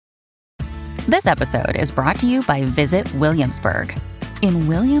This episode is brought to you by Visit Williamsburg. In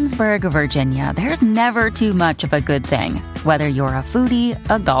Williamsburg, Virginia, there's never too much of a good thing. Whether you're a foodie,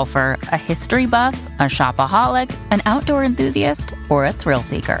 a golfer, a history buff, a shopaholic, an outdoor enthusiast, or a thrill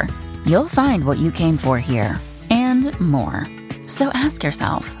seeker, you'll find what you came for here and more. So ask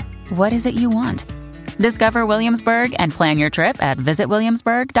yourself, what is it you want? Discover Williamsburg and plan your trip at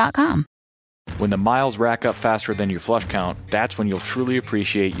visitwilliamsburg.com. When the miles rack up faster than your flush count, that's when you'll truly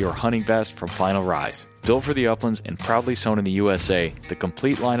appreciate your hunting vest from Final Rise. Built for the uplands and proudly sewn in the USA, the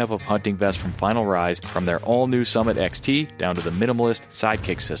complete lineup of hunting vests from Final Rise, from their all-new Summit XT down to the minimalist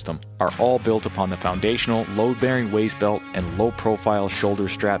Sidekick system, are all built upon the foundational load-bearing waist belt and low-profile shoulder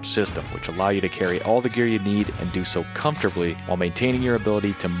strap system, which allow you to carry all the gear you need and do so comfortably while maintaining your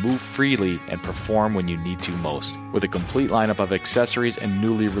ability to move freely and perform when you need to most. With a complete lineup of accessories and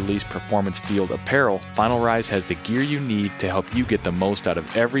newly released performance field apparel, Final Rise has the gear you need to help you get the most out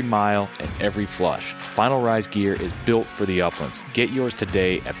of every mile and every flush. Final Rise gear is built for the uplands. Get yours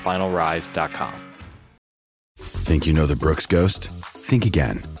today at finalrise.com. Think you know the Brooks Ghost? Think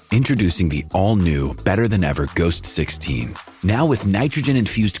again. Introducing the all-new, better-than-ever Ghost 16. Now with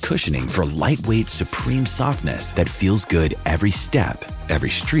nitrogen-infused cushioning for lightweight, supreme softness that feels good every step, every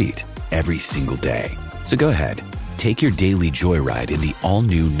street, every single day. So go ahead, take your daily joyride in the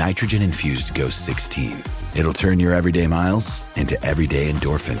all-new nitrogen-infused Ghost 16. It'll turn your everyday miles into everyday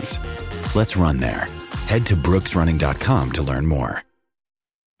endorphins. Let's run there. Head to brooksrunning.com to learn more.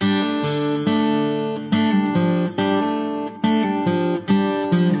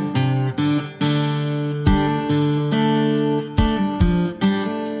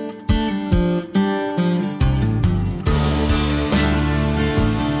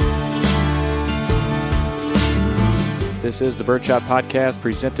 This is the Birdshot Podcast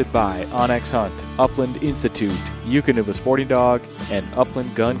presented by Onyx Hunt, Upland Institute, Eukanuba Sporting Dog, and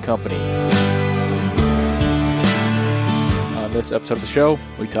Upland Gun Company. On this episode of the show,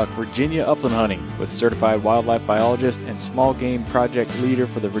 we talk Virginia upland hunting with certified wildlife biologist and small game project leader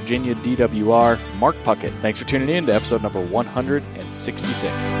for the Virginia DWR, Mark Puckett. Thanks for tuning in to episode number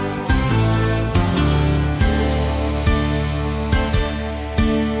 166.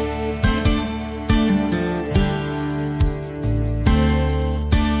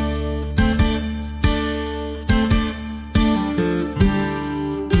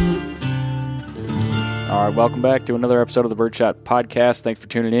 All right, welcome back to another episode of the Birdshot Podcast. Thanks for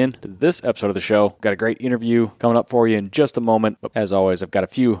tuning in to this episode of the show. Got a great interview coming up for you in just a moment. But as always, I've got a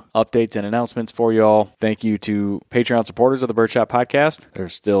few updates and announcements for you all. Thank you to Patreon supporters of the Birdshot Podcast.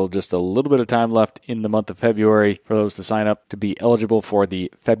 There's still just a little bit of time left in the month of February for those to sign up to be eligible for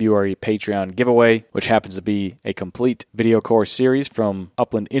the February Patreon giveaway, which happens to be a complete video course series from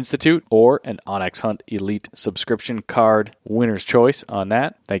Upland Institute or an Onyx Hunt Elite subscription card. Winner's choice on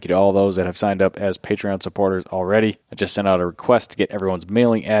that. Thank you to all those that have signed up as Patreon supporters already. I just sent out a request to get everyone's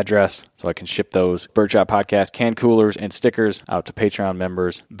mailing address so I can ship those Birdshot Podcast can coolers and stickers out to Patreon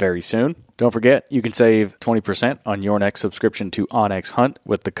members very soon. Don't forget, you can save 20% on your next subscription to Onyx Hunt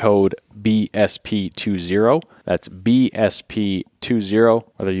with the code BSP20. That's BSP20,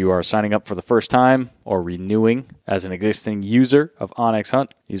 whether you are signing up for the first time or renewing as an existing user of Onyx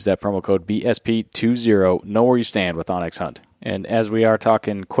Hunt. Use that promo code BSP20. Know where you stand with Onyx Hunt. And as we are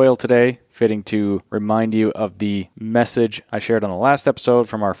talking quail today, fitting to remind you of the message I shared on the last episode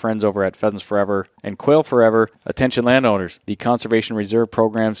from our friends over at Pheasants Forever and Quail Forever. Attention landowners, the Conservation Reserve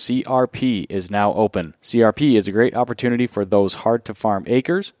Program CRP is now open. CRP is a great opportunity for those hard-to-farm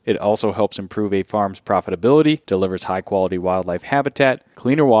acres. It also helps improve a farm's profitability, delivers high-quality wildlife habitat,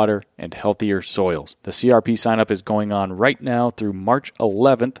 cleaner water, and healthier soils. The CRP sign-up is going on right now through March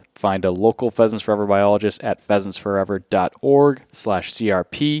 11th. Find a local Pheasants Forever biologist at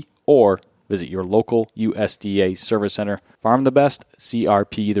pheasantsforever.org/CRP or visit your local USDA service center. Farm the best,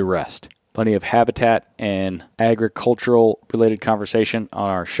 CRP the rest. Plenty of habitat and agricultural related conversation on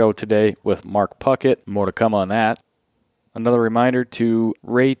our show today with Mark Puckett. More to come on that. Another reminder to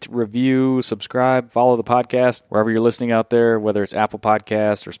rate, review, subscribe, follow the podcast wherever you're listening out there, whether it's Apple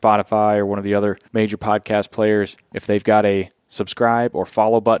Podcasts or Spotify or one of the other major podcast players. If they've got a subscribe or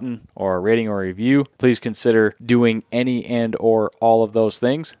follow button or a rating or a review, please consider doing any and or all of those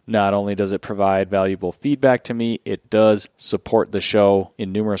things. Not only does it provide valuable feedback to me, it does support the show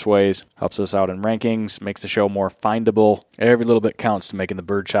in numerous ways, helps us out in rankings, makes the show more findable. Every little bit counts to making the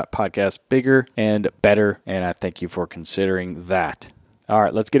Birdshot Podcast bigger and better, and I thank you for considering that. All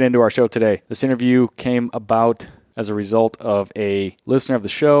right, let's get into our show today. This interview came about as a result of a listener of the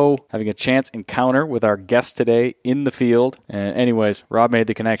show having a chance encounter with our guest today in the field. And anyways, Rob made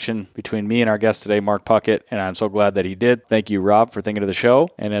the connection between me and our guest today, Mark Puckett, and I'm so glad that he did. Thank you, Rob, for thinking of the show.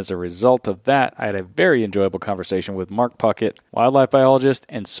 And as a result of that, I had a very enjoyable conversation with Mark Puckett, wildlife biologist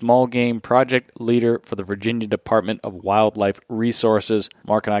and small game project leader for the Virginia Department of Wildlife Resources.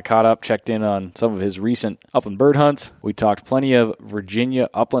 Mark and I caught up, checked in on some of his recent upland bird hunts. We talked plenty of Virginia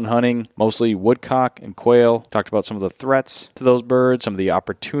upland hunting, mostly woodcock and quail. Talked about some of the threats to those birds, some of the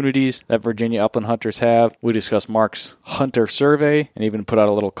opportunities that Virginia upland hunters have. We discussed Mark's hunter survey and even put out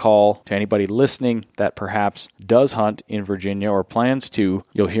a little call to anybody listening that perhaps does hunt in Virginia or plans to.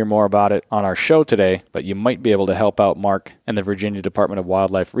 You'll hear more about it on our show today, but you might be able to help out Mark and the Virginia Department of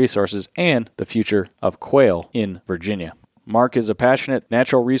Wildlife Resources and the future of quail in Virginia. Mark is a passionate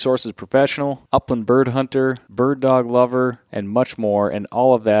natural resources professional, upland bird hunter, bird dog lover, and much more, and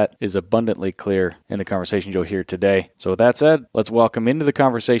all of that is abundantly clear in the conversation you'll hear today. So with that said, let's welcome into the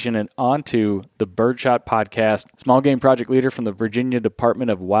conversation and onto the Birdshot Podcast, small game project leader from the Virginia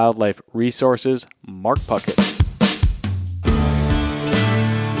Department of Wildlife Resources, Mark Puckett.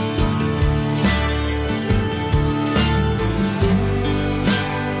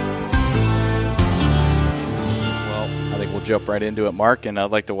 Jump right into it, Mark, and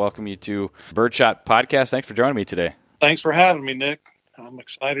I'd like to welcome you to Birdshot Podcast. Thanks for joining me today. Thanks for having me, Nick. I'm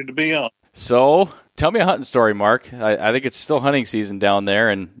excited to be on. So, tell me a hunting story, Mark. I think it's still hunting season down there,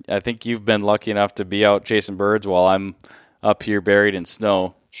 and I think you've been lucky enough to be out chasing birds while I'm up here buried in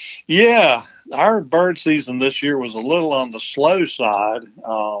snow. Yeah, our bird season this year was a little on the slow side.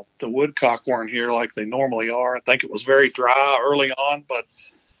 The woodcock weren't here like they normally are. I think it was very dry early on, but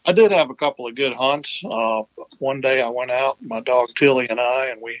I did have a couple of good hunts. One day I went out, my dog Tilly and I,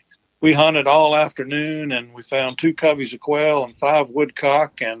 and we hunted all afternoon, and we found 2 coveys of quail and 5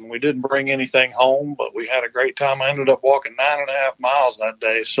 woodcock, and we didn't bring anything home, but we had a great time. I ended up walking 9.5 miles that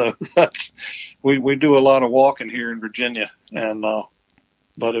day. So we do a lot of walking here in Virginia, and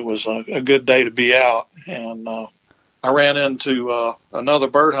but it was a good day to be out. And I ran into another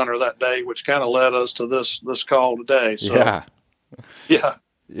bird hunter that day, which kind of led us to this call today. So, yeah.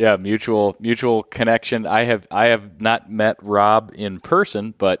 Yeah, mutual connection. I have not met Rob in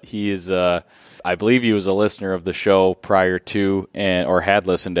person, but he is. I believe he was a listener of the show prior to, or had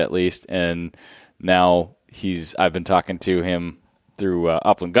listened at least, and now I've been talking to him through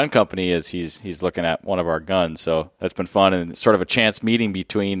Upland Gun Company as he's looking at one of our guns. So that's been fun, and sort of a chance meeting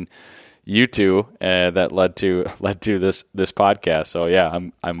between you two that led to this podcast. So yeah,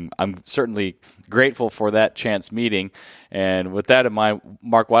 I'm certainly grateful for that chance meeting. And with that in mind,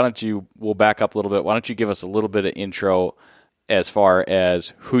 Mark, we'll back up a little bit. Why don't you give us a little bit of intro as far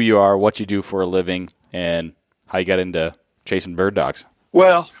as who you are, what you do for a living, and how you got into chasing bird dogs?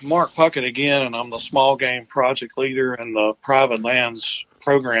 Well, Mark Puckett again, and I'm the small game project leader and the private lands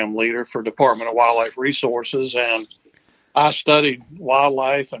program leader for Department of Wildlife Resources. And I studied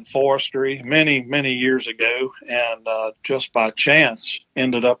wildlife and forestry many, many years ago, and just by chance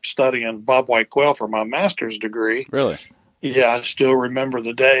ended up studying bobwhite quail for my master's degree. Really? Yeah, I still remember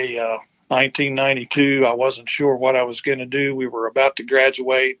the day, 1992. I wasn't sure what I was going to do. We were about to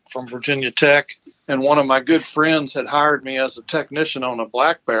graduate from Virginia Tech, and one of my good friends had hired me as a technician on a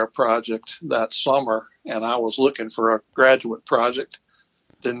black bear project that summer, and I was looking for a graduate project.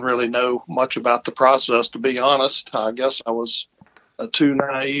 Didn't really know much about the process, to be honest. I guess I was too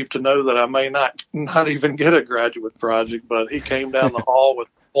naive to know that I may not even get a graduate project, but he came down the hall with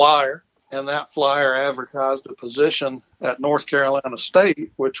a flyer, and that flyer advertised a position at North Carolina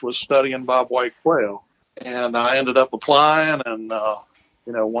State, which was studying bobwhite quail. And I ended up applying, and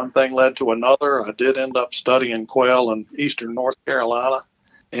one thing led to another. I did end up studying quail in eastern North Carolina.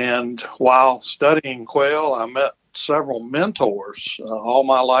 And while studying quail, I met several mentors. All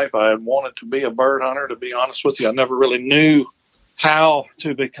my life I had wanted to be a bird hunter. To be honest with you, I never really knew how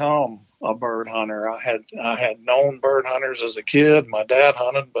to become a bird hunter. I had known bird hunters as a kid. My dad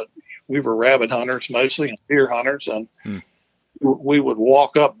hunted, but we were rabbit hunters mostly and deer hunters, and we would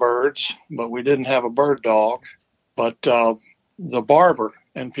walk up birds, but we didn't have a bird dog. But the barber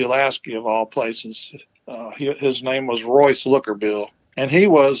in Pulaski, of all places, his name was Royce Lookerbill. And he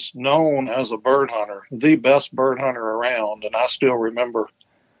was known as a bird hunter, the best bird hunter around. And I still remember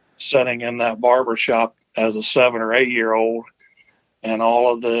sitting in that barber shop as a 7 or 8 year old, and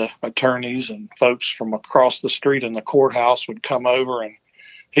all of the attorneys and folks from across the street in the courthouse would come over, and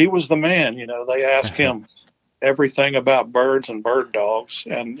he was the man. They asked him everything about birds and bird dogs,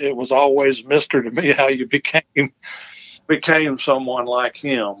 and it was always mystery to me how you became someone like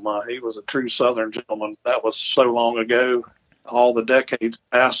him. He was a true Southern gentleman. That was so long ago. all the decades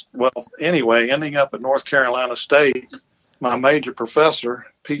past. Well, anyway, ending up at North Carolina State, my major professor,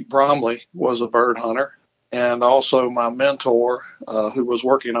 Pete Bromley, was a bird hunter, and also my mentor, who was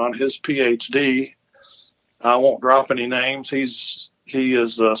working on his PhD. I won't drop any names. He is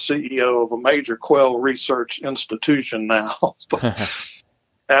the CEO of a major quail research institution now. But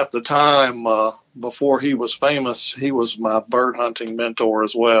at the time, before he was famous, he was my bird hunting mentor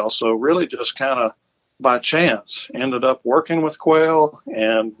as well. So really just kind of by chance ended up working with quail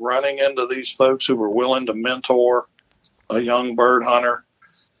and running into these folks who were willing to mentor a young bird hunter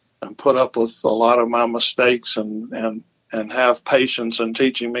and put up with a lot of my mistakes and have patience in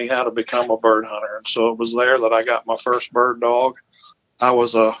teaching me how to become a bird hunter. And so it was there that I got my first bird dog. I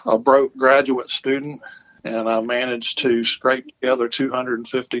was a broke graduate student, and I managed to scrape together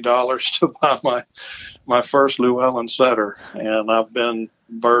 $250 to buy my first Llewellyn setter. And I've been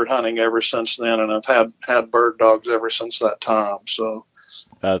bird hunting ever since then, and I've had bird dogs ever since that time. So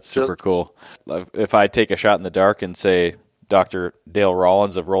that's super cool. If I take a shot in the dark and say Dr. Dale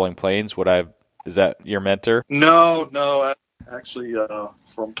Rollins of Rolling Plains, is that your mentor? No, actually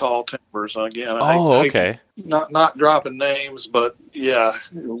from Tall Timbers. And again, okay. Not dropping names, but yeah,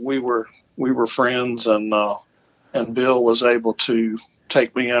 we were friends, and Bill was able to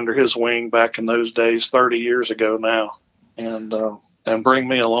take me under his wing back in those days, 30 years ago now, and bring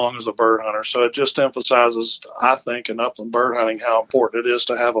me along as a bird hunter. So it just emphasizes, I think, in upland bird hunting, how important it is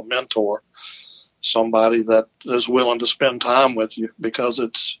to have a mentor, somebody that is willing to spend time with you, because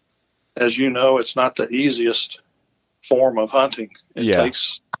it's, as you know, it's not the easiest form of hunting. It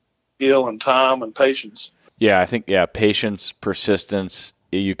takes skill and time and patience. Yeah, I think, patience, persistence,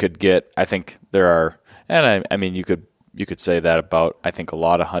 you could get, I think there are, and I mean, you could say that about, I think, a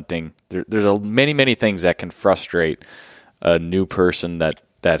lot of hunting. There's many things that can frustrate a new person that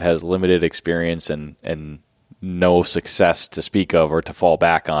has limited experience and no success to speak of or to fall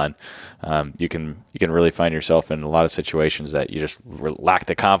back on. You can really find yourself in a lot of situations that you just lack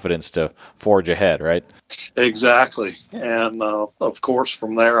the confidence to forge ahead, right? Exactly. And of course,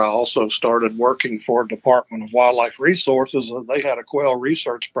 from there, I also started working for Department of Wildlife Resources. They had a quail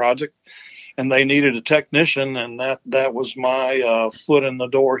research project, and they needed a technician, and that was my foot in the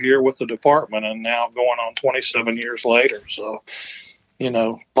door here with the department, and now going on 27 years later. So,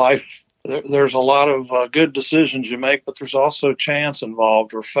 life, there's a lot of good decisions you make, but there's also chance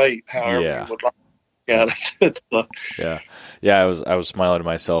involved, or fate, however you would like to look at it. I was smiling to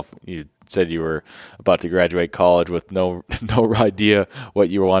myself. You said you were about to graduate college with no idea what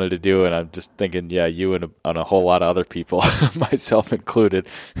you wanted to do, and I'm just thinking, you and a whole lot of other people, myself included.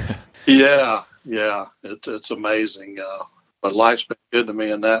 Yeah, it's amazing. But life's been good to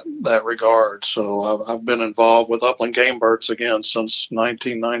me in that regard. So I've been involved with upland game birds again since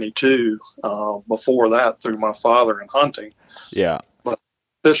 1992. Before that, through my father in hunting. Yeah. But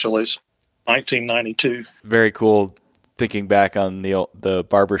officially, 1992. Very cool. Thinking back on the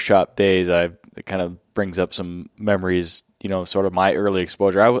barbershop days, it kind of brings up some memories. Sort of my early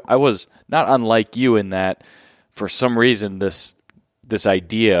exposure. I was not unlike you in that, for some reason, this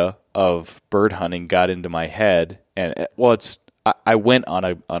idea of bird hunting got into my head, and I went on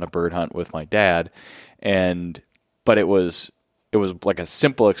a bird hunt with my dad, but it was like a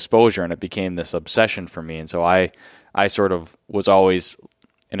simple exposure, and it became this obsession for me. And so I sort of was always,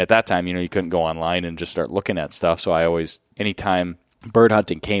 and at that time, you couldn't go online and just start looking at stuff. So I always, anytime bird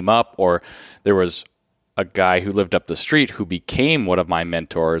hunting came up, or there was a guy who lived up the street who became one of my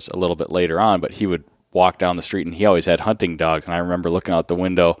mentors a little bit later on, but he would walk down the street, and he always had hunting dogs. And I remember looking out the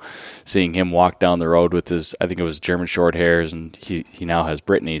window, seeing him walk down the road with his, I think it was German short hairs, and he now has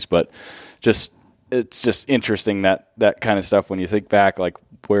Brittany's. But it's just interesting that kind of stuff when you think back, like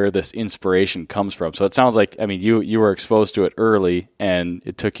where this inspiration comes from. So it sounds like, I mean, you were exposed to it early, and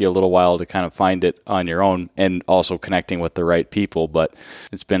it took you a little while to kind of find it on your own, and also connecting with the right people. But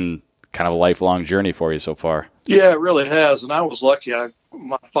it's been kind of a lifelong journey for you so far. Yeah, it really has. And I was lucky.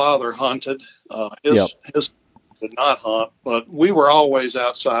 My father hunted. His did not hunt, but we were always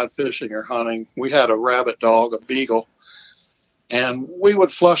outside fishing or hunting. We had a rabbit dog, a beagle, and we would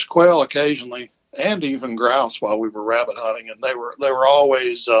flush quail occasionally, and even grouse while we were rabbit hunting. And they were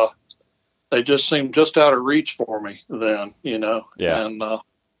always they just seemed just out of reach for me then, Yeah. And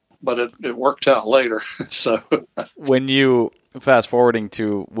but it worked out later. So when you fast forwarding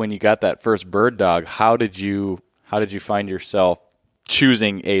to when you got that first bird dog, how did you find yourself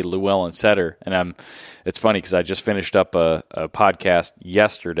choosing a Llewellyn setter? And it's funny because I just finished up a podcast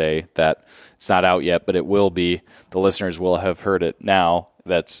yesterday that it's not out yet, but it will be. The listeners will have heard it now.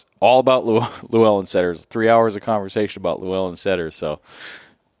 That's all about Llewellyn setters. 3 hours of conversation about Llewellyn setters. So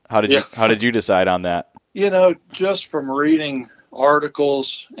how did you decide on that? Just from reading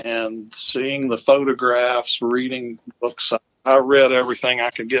articles and seeing the photographs, reading books, I read everything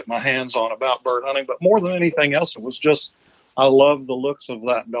I could get my hands on about bird hunting. But more than anything else, it was just I loved the looks of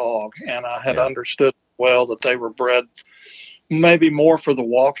that dog, and I had understood well that they were bred maybe more for the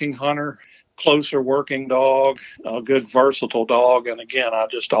walking hunter, closer working dog, a good versatile dog. And again, I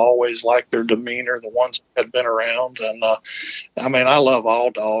just always liked their demeanor, the ones that had been around. And I love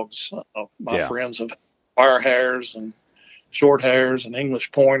all dogs. My friends have wire hairs and short hairs and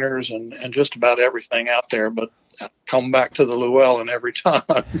English pointers and just about everything out there. But I come back to the Llewellyn every time.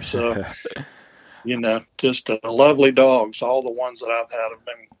 So, just lovely dogs. All the ones that I've had have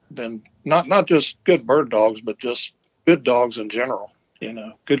been not just good bird dogs, but just good dogs in general.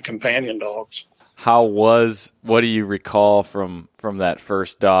 Good companion dogs. What do you recall from that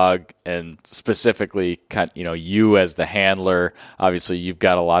first dog, and specifically, you as the handler? Obviously, you've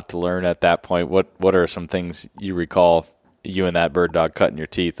got a lot to learn at that point. What are some things you recall you and that bird dog cutting your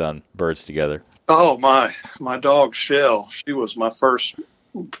teeth on birds together? Oh, my dog Shell. She was my first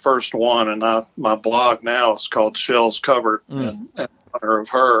one, and my blog now is called Shell's Covered in honor of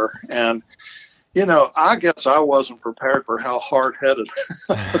her. And I guess I wasn't prepared for how hard-headed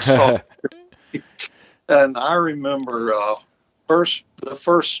and I remember the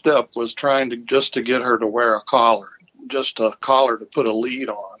first step was trying to get her to wear a collar, just a collar to put a lead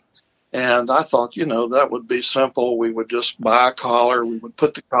on. And I thought, that would be simple. We would just buy a collar. We would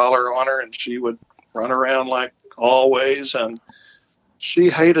put the collar on her, and she would run around like always. And she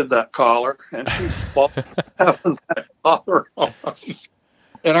hated that collar, and she fought having that collar on.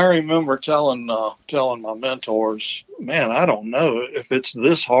 And I remember telling my mentors, man, I don't know if it's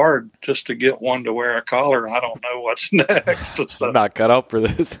this hard just to get one to wear a collar. I don't know what's next. So, I'm not cut out for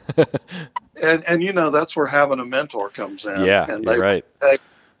this. and that's where having a mentor comes in. Yeah, and you're right.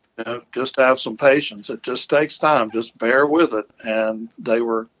 Just have some patience. It just takes time. Just bear with it. And they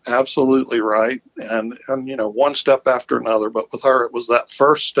were absolutely right. And one step after another. But with her, it was that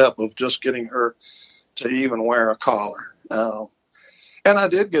first step of just getting her to even wear a collar. And I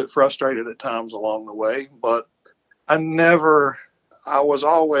did get frustrated at times along the way, but I was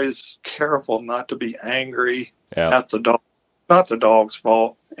always careful not to be angry at the dog. Not the dog's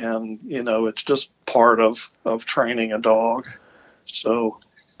fault. And, it's just part of training a dog. So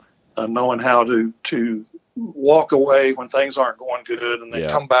knowing how to walk away when things aren't going good and then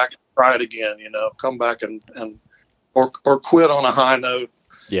come back and try it again, come back and or quit on a high note.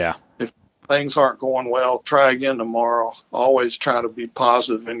 Yeah. If things aren't going well, try again tomorrow. Always try to be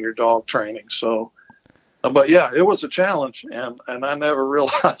positive in your dog training. So, but it was a challenge, and I never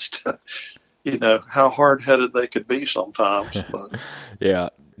realized, how hard-headed they could be sometimes. But yeah.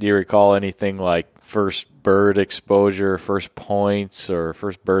 Do you recall anything like first bird exposure, first points, or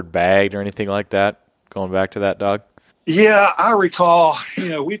first bird bagged, or anything like that? Going back to that dog. Yeah, I recall,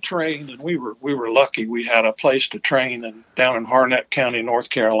 we trained, and we were lucky. We had a place to train down in Harnett County,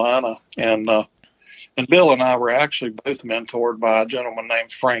 North Carolina. And Bill and I were actually both mentored by a gentleman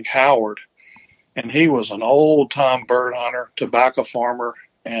named Frank Howard. And he was an old-time bird hunter, tobacco farmer,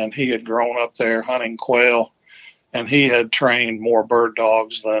 and he had grown up there hunting quail. And he had trained more bird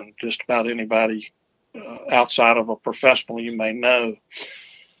dogs than just about anybody outside of a professional you may know.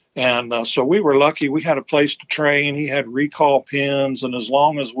 And so we were lucky. We had a place to train. He had recall pins. And as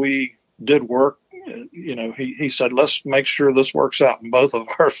long as we did work, he said, let's make sure this works out in both of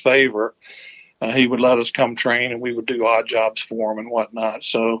our favor. He would let us come train, and we would do odd jobs for him and whatnot.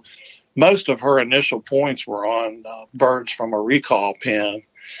 So most of her initial points were on birds from a recall pin.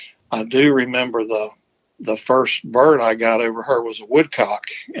 I do remember the first bird I got over her was a woodcock,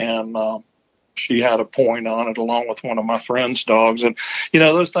 and she had a point on it along with one of my friend's dogs. And,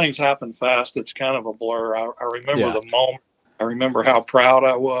 those things happen fast. It's kind of a blur. I remember the moment. I remember how proud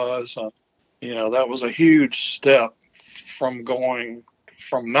I was. That was a huge step from going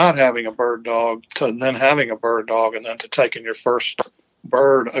from not having a bird dog to then having a bird dog, and then to taking your first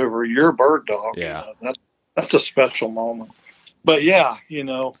bird over your bird dog. Yeah. That's a special moment. But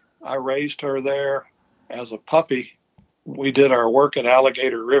I raised her there as a puppy. We did our work at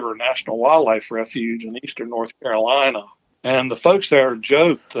Alligator River National Wildlife Refuge in eastern North Carolina. And the folks there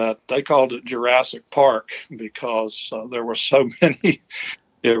joked that they called it Jurassic Park because there were so many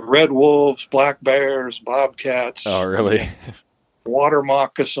red wolves, black bears, bobcats. Oh, really? Water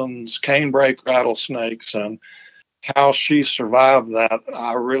moccasins, canebrake rattlesnakes, and how she survived that,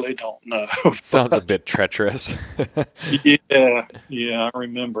 I really don't know. Sounds a bit treacherous. Yeah. I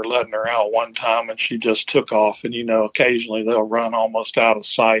remember letting her out one time, and she just took off. And, occasionally they'll run almost out of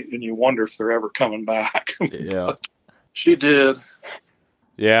sight, and you wonder if they're ever coming back. Yeah. She did.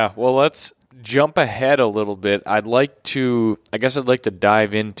 Yeah. Well, let's jump ahead a little bit, I'd like to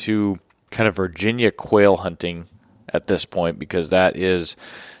dive into kind of Virginia quail hunting at this point, because that's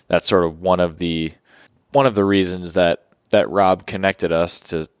sort of one of the reasons that Rob connected us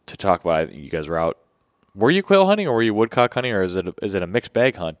to talk about it. You guys were out. Were you quail hunting or were you woodcock hunting, or is it a mixed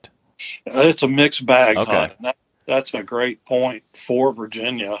bag hunt? It's a mixed bag Okay. hunt. That's a great point for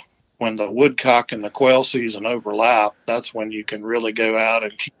Virginia. When the woodcock and the quail season overlap, that's when you can really go out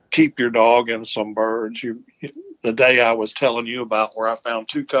and keep your dog and some birds. The day I was telling you about where I found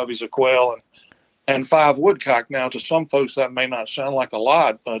 2 coveys of quail and 5 woodcock. Now, to some folks, that may not sound like a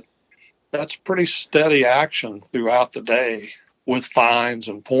lot, but that's pretty steady action throughout the day with finds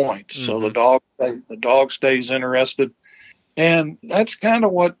and points. Mm-hmm. So the dog stays interested. And that's kind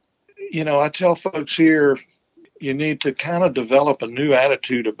of what, I tell folks here, you need to kind of develop a new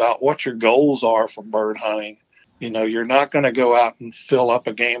attitude about what your goals are for bird hunting. You're not going to go out and fill up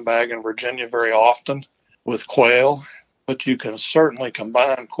a game bag in Virginia very often with quail, but you can certainly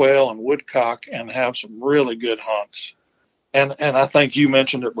combine quail and woodcock and have some really good hunts. And I think you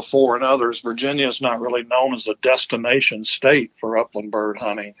mentioned it before and others, Virginia is not really known as a destination state for upland bird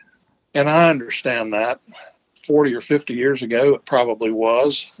hunting. And I understand that. 40 or 50 years ago, it probably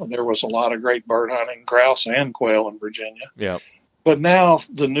was. There was a lot of great bird hunting, grouse and quail in Virginia. Yeah. But now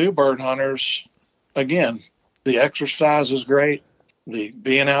the new bird hunters, again, the exercise is great, the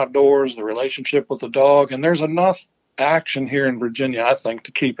being outdoors, the relationship with the dog, and there's enough action here in Virginia, I think,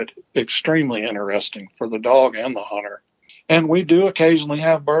 to keep it extremely interesting for the dog and the hunter. And we do occasionally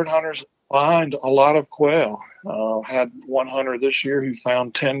have bird hunters find a lot of quail. Had one hunter this year who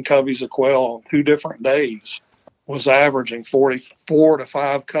found 10 coveys of quail on 2 different days. Was averaging 4 to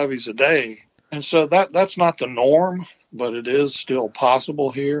 5 coveys a day. And so that's not the norm, but it is still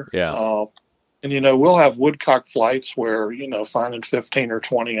possible here. Yeah. And, we'll have woodcock flights where, finding 15 or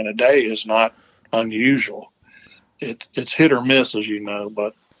 20 in a day is not unusual. It's hit or miss, as you know,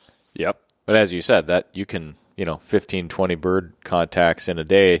 but. Yep. But as you said, that you can, 15, 20 bird contacts in a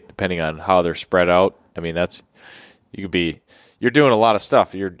day, depending on how they're spread out. I mean, you're doing a lot of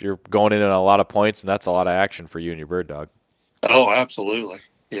stuff. You're going in on a lot of points, and that's a lot of action for you and your bird dog. Oh, absolutely.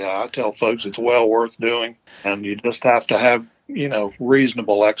 Yeah, I tell folks it's well worth doing, and you just have to have,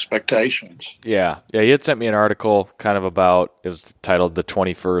 reasonable expectations. Yeah. Yeah, you had sent me an article kind of about, it was titled The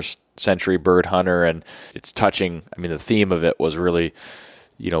 21st Century Bird Hunter, and it's touching, the theme of it was really,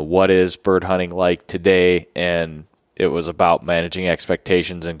 what is bird hunting like today? And it was about managing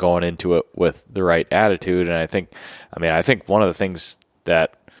expectations and going into it with the right attitude. And I think one of the things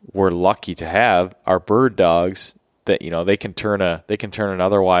that we're lucky to have are bird dogs that, they can turn an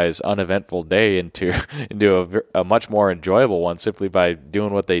otherwise uneventful day into a much more enjoyable one simply by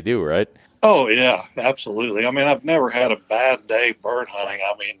doing what they do, right? Oh, yeah, absolutely. I've never had a bad day bird hunting.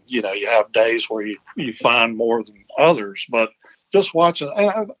 You have days where you find more than others, but just watching,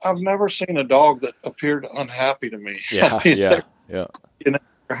 and I've never seen a dog that appeared unhappy to me. Yeah, yeah.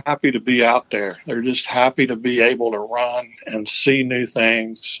 They're happy to be out there. They're just happy to be able to run and see new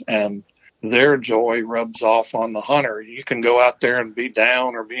things, and their joy rubs off on the hunter. You can go out there and be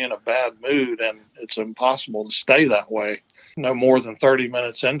down or be in a bad mood, and it's impossible to stay that way. No more than 30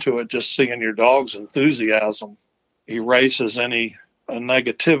 minutes into it, just seeing your dog's enthusiasm erases any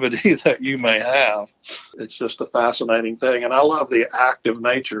negativity that you may have. It's just a fascinating thing, and I love the active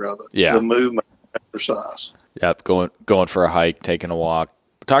nature of it. Yeah, the movement, exercise. Yep, going for a hike, taking a walk.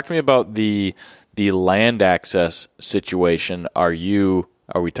 Talk to me about the land access situation.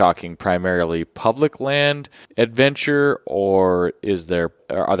 Are we talking primarily public land adventure, or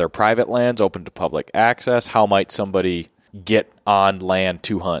are there private lands open to public access? How might somebody get on land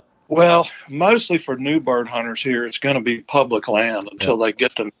to hunt? Well, mostly for new bird hunters here, it's going to be public land until they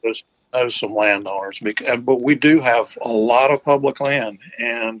get to know some landowners. But we do have a lot of public land.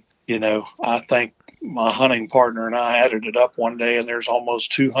 And, I think my hunting partner and I added it up one day, and there's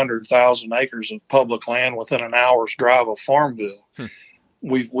almost 200,000 acres of public land within an hour's drive of Farmville.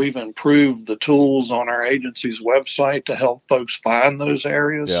 We've improved the tools on our agency's website to help folks find those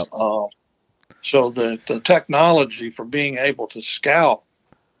areas. Yep. So the technology for being able to scout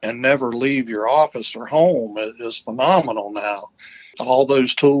and never leave your office or home is phenomenal now. All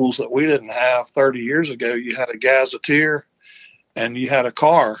those tools that we didn't have 30 years ago, you had a gazetteer and you had a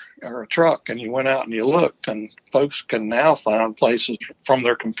car or a truck, and you went out and you looked, and folks can now find places from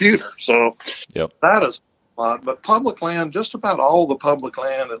their computer. So that is a lot. But public land, just about all the public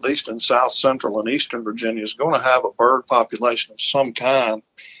land, at least in South Central and Eastern Virginia, is going to have a bird population of some kind,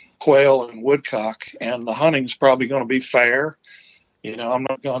 quail and woodcock, and the hunting's probably going to be fair. I'm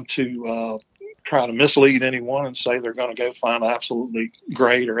not going to try to mislead anyone and say they're going to go find absolutely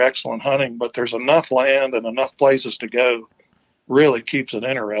great or excellent hunting, but there's enough land and enough places to go, really keeps it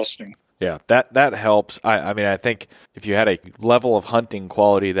interesting. Yeah, that helps. I mean, I think if you had a level of hunting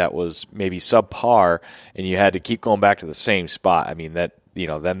quality that was maybe subpar and you had to keep going back to the same spot, I mean, that,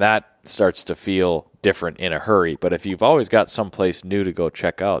 then that starts to feel different in a hurry. But if you've always got someplace new to go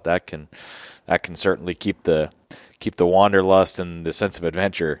check out, that can certainly keep the wanderlust and the sense of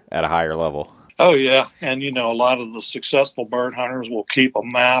adventure at a higher level. Oh, yeah. And, a lot of the successful bird hunters will keep a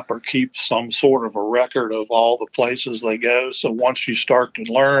map or keep some sort of a record of all the places they go. So once you start to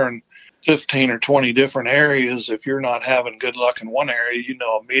learn 15 or 20 different areas, if you're not having good luck in one area, you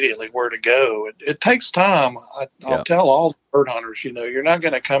know immediately where to go. It takes time. I'll tell all the bird hunters, you're not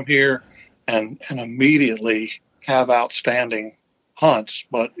going to come here and immediately have outstanding hunts,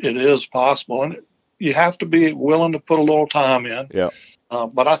 but it is possible. And you have to be willing to put a little time in. Yeah.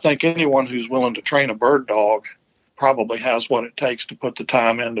 But I think anyone who's willing to train a bird dog probably has what it takes to put the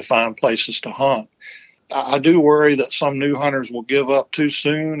time in to find places to hunt. I do worry that some new hunters will give up too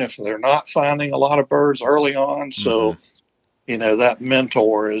soon if they're not finding a lot of birds early on. So, that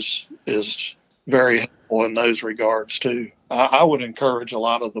mentor is very helpful in those regards too. I would encourage a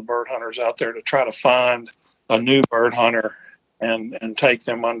lot of the bird hunters out there to try to find a new bird hunter and take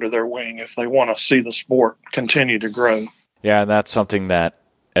them under their wing if they want to see the sport continue to grow. Yeah, and that's something that,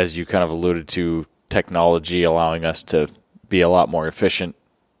 as you kind of alluded to, technology allowing us to be a lot more efficient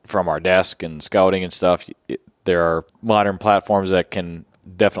from our desk and scouting and stuff. There are modern platforms that can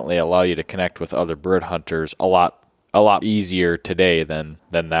definitely allow you to connect with other bird hunters a lot easier today than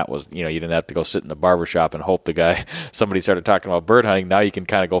that was. You didn't have to go sit in the barbershop and hope somebody started talking about bird hunting. Now you can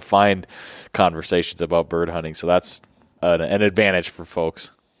kind of go find conversations about bird hunting. So that's an advantage for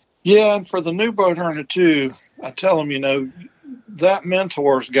folks. Yeah, and for the new bird hunter too, I tell them, that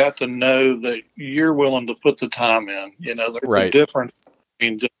mentor's got to know that you're willing to put the time in. There's a difference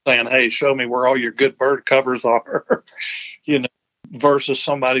between just saying, "Hey, show me where all your good bird covers are," versus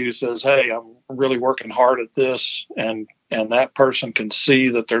somebody who says, "Hey, I'm really working hard at this," and that person can see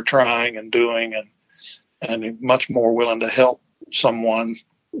that they're trying and doing and much more willing to help someone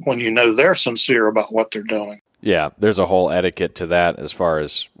when they're sincere about what they're doing. Yeah, there's a whole etiquette to that as far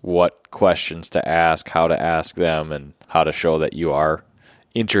as what questions to ask, how to ask them, and how to show that you are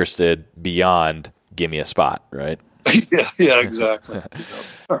interested beyond give me a spot, right? Yeah, exactly.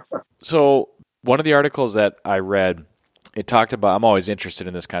 So one of the articles that I read, it talked about, I'm always interested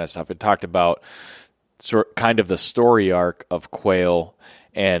in this kind of stuff. It talked about kind of the story arc of quail,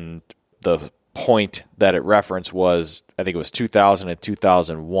 and the point that it referenced was, I think it was 2000 and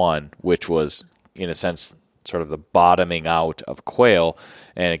 2001, which was, in a sense, sort of the bottoming out of quail,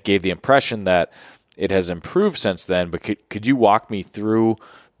 and it gave the impression that it has improved since then. But could you walk me through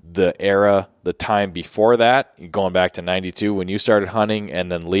the time before that, going back to 92 when you started hunting,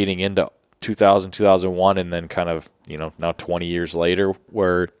 and then leading into 2000, 2001, and then kind of, now 20 years later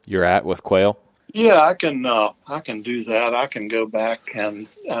where you're at with quail? Yeah, I can do that. I can go back and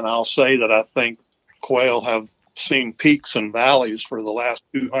I'll say that I think quail have seen peaks and valleys for the last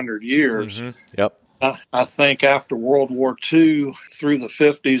 200 years. Mm-hmm. Yep. I think after World War II, through the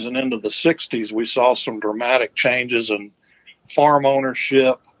 50s and into the 60s, we saw some dramatic changes in farm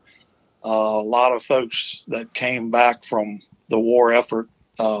ownership. A lot of folks that came back from the war effort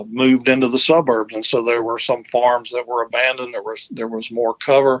moved into the suburbs, and so there were some farms that were abandoned. There was more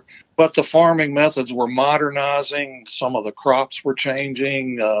cover, but the farming methods were modernizing. Some of the crops were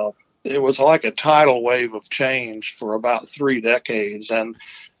changing. It was like a tidal wave of change for about 3 decades, and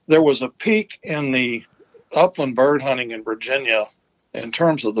there was a peak in the upland bird hunting in Virginia in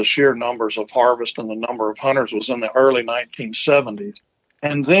terms of the sheer numbers of harvest and the number of hunters was in the early 1970s.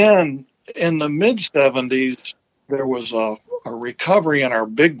 And then in the mid-70s, there was a recovery in our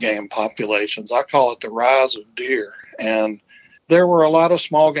big game populations. I call it the rise of deer. And there were a lot of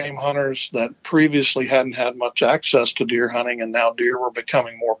small game hunters that previously hadn't had much access to deer hunting, and now deer were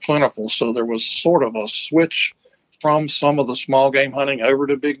becoming more plentiful. So there was sort of a switch from some of the small game hunting over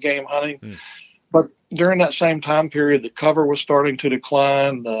to big game hunting. But during that same time period, the cover was starting to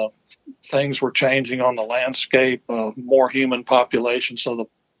decline. Things were changing on the landscape, more human population. So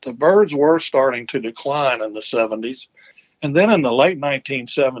the birds were starting to decline in the 70s. And then in the late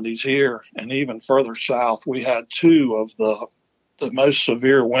 1970s here, and even further south, we had 2 of the most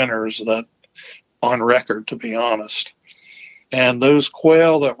severe winters that on record, to be honest. And those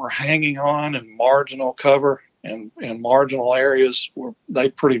quail that were hanging on in marginal cover and marginal areas, they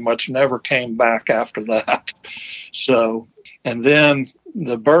pretty much never came back after that. So, and then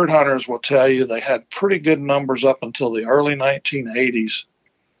the bird hunters will tell you they had pretty good numbers up until the early 1980s.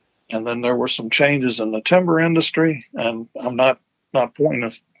 And then there were some changes in the timber industry, and I'm not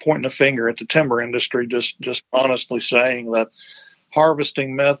pointing a finger at the timber industry, just honestly saying that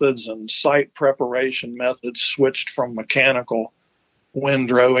harvesting methods and site preparation methods switched from mechanical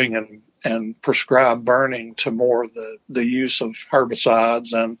windrowing and prescribed burning to more of the use of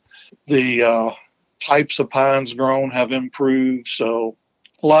herbicides, and the types of pines grown have improved. So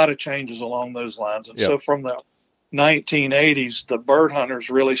a lot of changes along those lines. And so from the 1980s, the bird hunters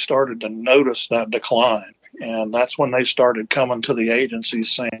really started to notice that decline. And that's when they started coming to the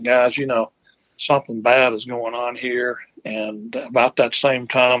agencies saying, guys, something bad is going on here. And about that same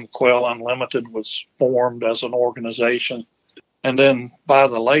time, Quail Unlimited was formed as an organization. And then by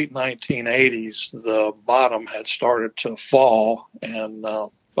the late 1980s, the bottom had started to fall, and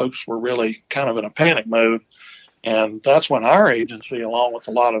folks were really kind of in a panic mode. And that's when our agency, along with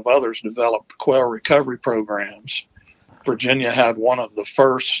a lot of others, developed quail recovery programs. Virginia had one of the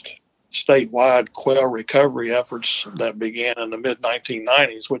first statewide quail recovery efforts that began in the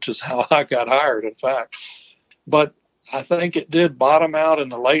mid-1990s, which is how I got hired, in fact. But I think it did bottom out in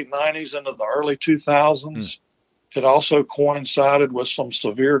the late 90s into the early 2000s. It also coincided with some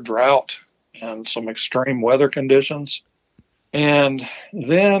severe drought and some extreme weather conditions. And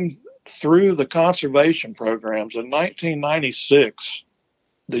then through the conservation programs in 1996,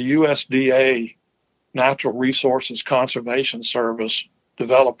 the USDA Natural Resources Conservation Service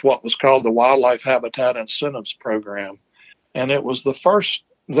developed what was called the Wildlife Habitat Incentives Program. And it was the first.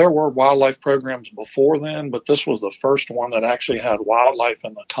 There were wildlife programs before then, but this was the first one that actually had wildlife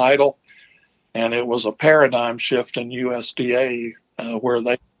in the title. And it was a paradigm shift in USDA where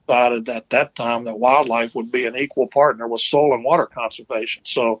they decided at that time that wildlife would be an equal partner with soil and water conservation.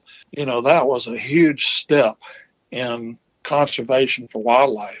 So, that was a huge step in conservation for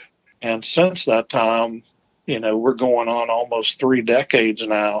wildlife. And since that time, we're going on almost 3 decades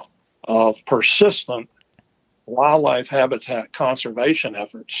now of persistent wildlife habitat conservation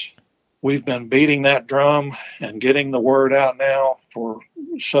efforts. We've been beating that drum and getting the word out now for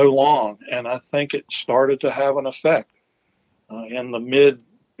so long, and I think it started to have an effect. In the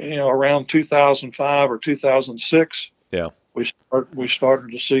around 2005 or 2006, we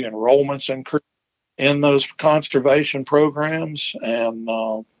started to see enrollments increase in those conservation programs, and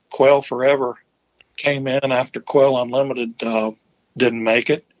Quail Forever came in after Quail Unlimited didn't make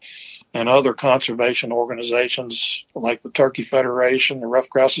it. And other conservation organizations like the Turkey Federation, the Rough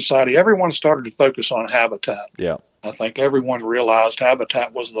Grouse Society, everyone started to focus on habitat. Yeah. I think everyone realized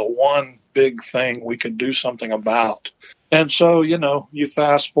habitat was the one big thing we could do something about. And so, you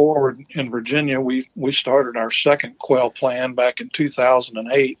fast forward in Virginia, we started our second quail plan back in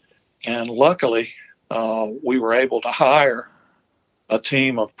 2008. And luckily, we were able to hire a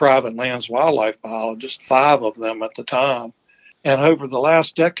team of private lands wildlife biologists, 5 of them at the time. And over the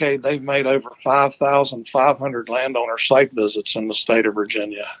last decade, they've made over 5,500 landowner site visits in the state of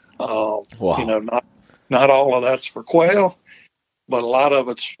Virginia. Wow. Not all of that's for quail, but a lot of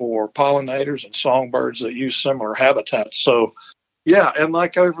it's for pollinators and songbirds that use similar habitats. So, and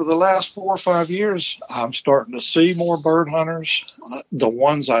like over the last 4 or 5 years, I'm starting to see more bird hunters. The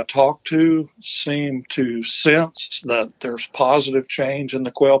ones I talk to seem to sense that there's positive change in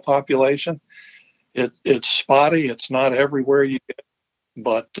the quail population. It's spotty. It's not everywhere you get,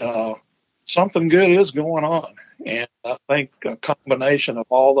 but something good is going on. And I think a combination of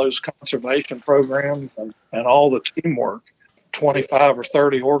all those conservation programs and all the teamwork, 25 or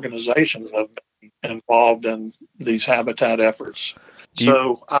 30 organizations have been involved in these habitat efforts.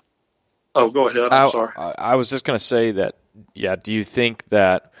 Go ahead. I'm sorry. I was just going to say that, do you think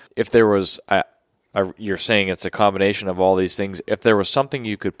that if there was you're saying it's a combination of all these things. If there was something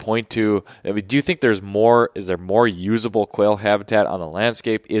you could point to, do you think there's more? Is there more usable quail habitat on the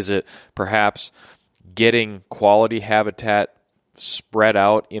landscape? Is it perhaps getting quality habitat spread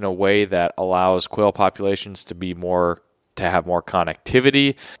out in a way that allows quail populations to have more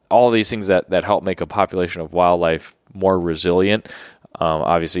connectivity? All these things that help make a population of wildlife more resilient.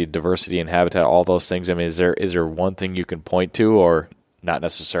 Obviously, diversity and habitat, all those things. I mean, is there one thing you can point to, or not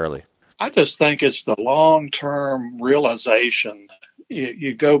necessarily? I just think it's the long-term realization.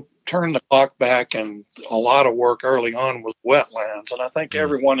 You go turn the clock back, and a lot of work early on was wetlands. And I think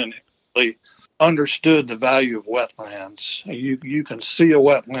everyone inherently understood the value of wetlands. You can see a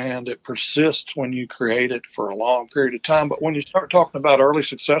wetland. It persists when you create it for a long period of time. But when you start talking about early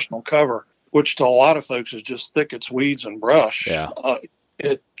successional cover, which to a lot of folks is just thickets, weeds, and brush,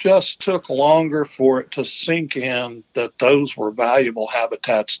 it just took longer for it to sink in that those were valuable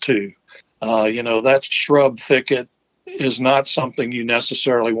habitats too. That shrub thicket is not something you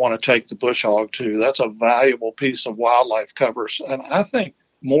necessarily want to take the bush hog to. That's a valuable piece of wildlife cover. And I think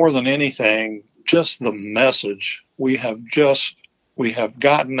more than anything, just the message. We have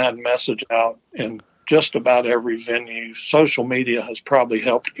gotten that message out in just about every venue. Social media has probably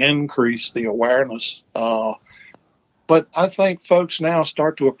helped increase the awareness. But I think folks now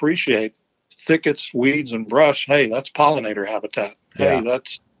start to appreciate thickets, weeds, and brush. Hey, that's pollinator habitat. Yeah.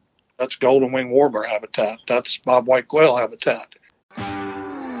 Hey, that's golden wing warbler habitat. That's bobwhite quail habitat.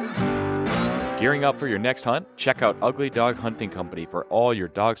 Gearing up for your next hunt? Check out Ugly Dog Hunting Company for all your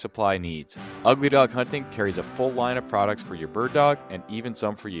dog supply needs. Ugly Dog Hunting carries a full line of products for your bird dog and even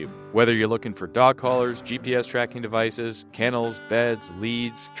some for you. Whether you're looking for dog collars, GPS tracking devices, kennels, beds,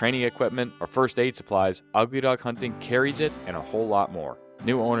 leads, training equipment, or first aid supplies, Ugly Dog Hunting carries it and a whole lot more.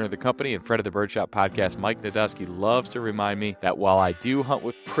 New owner of the company and friend of the Birdshot podcast, Mike Nadusky, loves to remind me that while I do hunt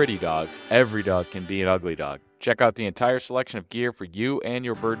with pretty dogs, every dog can be an ugly dog. Check out the entire selection of gear for you and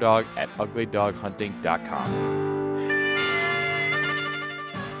your bird dog at uglydoghunting.com.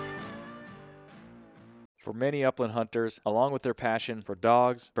 For many upland hunters, along with their passion for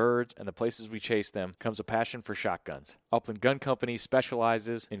dogs, birds, and the places we chase them, comes a passion for shotguns. Upland Gun Company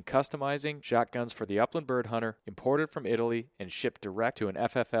specializes in customizing shotguns for the upland bird hunter, imported from Italy and shipped direct to an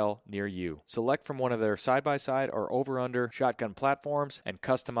FFL near you. Select from one of their side-by-side or over-under shotgun platforms and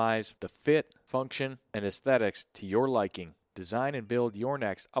customize the fit, function, and aesthetics to your liking. Design and build your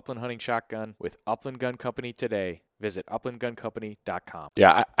next upland hunting shotgun with Upland Gun Company today. Visit uplandguncompany.com.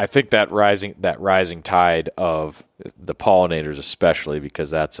 Yeah, I think that rising tide of the pollinators, especially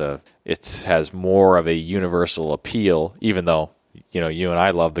because it has more of a universal appeal. Even though you and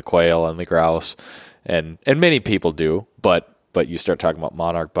I love the quail and the grouse, and many people do, but you start talking about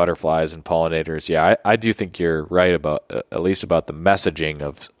monarch butterflies and pollinators. Yeah, I do think you're right about at least about the messaging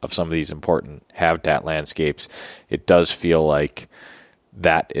of some of these important habitat landscapes. It does feel like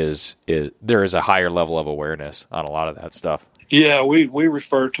there is a higher level of awareness on a lot of that stuff. Yeah, we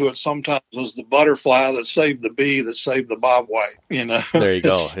refer to it sometimes as the butterfly that saved the bee that saved the bobwhite. There you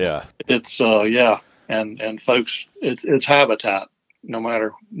go. Yeah, it's and folks, it's habitat. No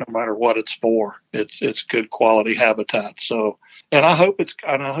matter what it's for, it's good quality habitat. So, and I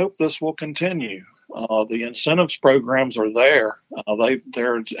hope this will continue. The incentives programs are there.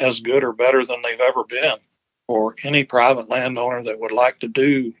 They're as good or better than they've ever been for any private landowner that would like to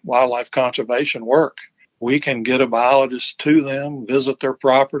do wildlife conservation work. We can get a biologist to them, visit their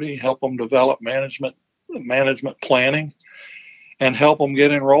property, help them develop management planning, and help them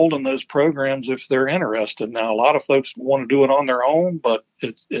get enrolled in those programs if they're interested. Now, a lot of folks want to do it on their own, but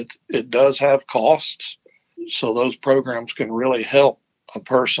it does have costs. So those programs can really help a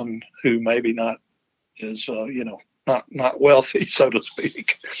person who maybe not is, not wealthy, so to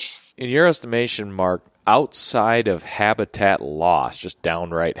speak. In your estimation, Mark, outside of habitat loss, just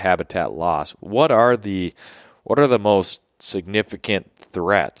downright habitat loss, what are the most significant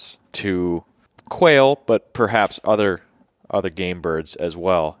threats to quail, but perhaps other game birds as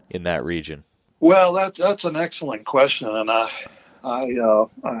well in that region? Well, that's an excellent question, and I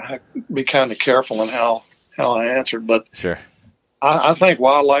have to be kind of careful in how I answered. But sure, I think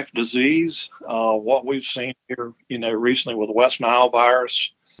wildlife disease, what we've seen here, recently with West Nile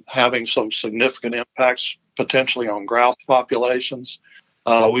virus having some significant impacts potentially on grouse populations.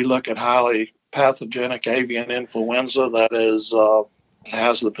 We look at highly pathogenic avian influenza that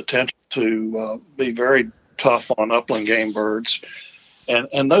has the potential to be very tough on upland game birds.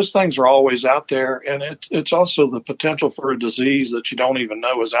 And those things are always out there. And it's also the potential for a disease that you don't even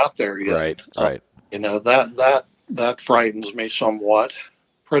know is out there yet. Right. That frightens me somewhat.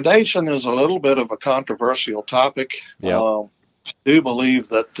 Predation is a little bit of a controversial topic. Yep. I do believe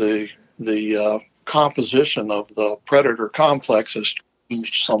that the composition of the predator complex has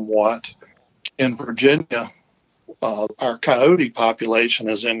changed somewhat. In Virginia, our coyote population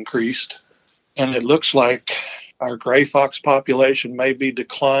has increased, and it looks like our gray fox population may be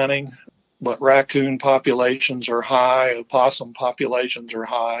declining, but raccoon populations are high, opossum populations are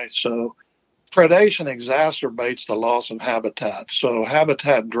high. So predation exacerbates the loss of habitat. So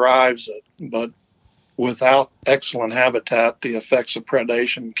habitat drives it, but without excellent habitat, the effects of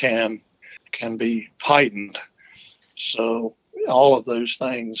predation can be heightened. So all of those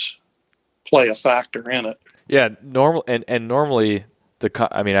things play a factor in it. Yeah, normally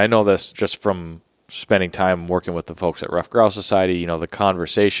I know this just from spending time working with the folks at Rough Grouse Society. The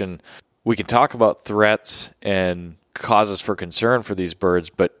conversation, we can talk about threats and causes for concern for these birds,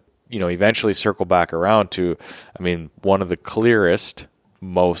 but eventually circle back around to, one of the clearest,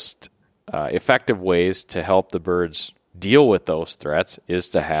 most effective ways to help the birds deal with those threats is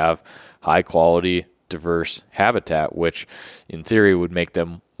to have high quality diverse habitat, which in theory would make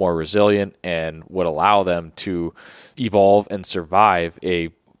them more resilient and would allow them to evolve and survive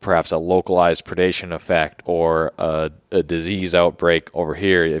perhaps a localized predation effect or a disease outbreak over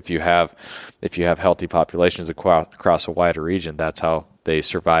here. If you have healthy populations across a wider region, that's how they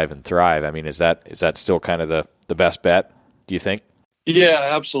survive and thrive. I mean, is that still kind of the best bet, do you think? Yeah,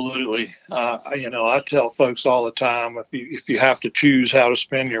 absolutely. I tell folks all the time, if you have to choose how to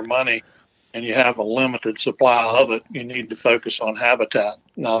spend your money and you have a limited supply of it, you need to focus on habitat.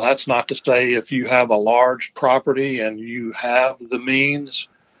 Now, that's not to say if you have a large property and you have the means,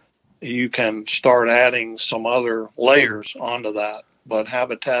 you can start adding some other layers onto that. But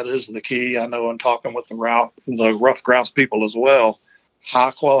habitat is the key. I know in talking with the rough grouse people as well,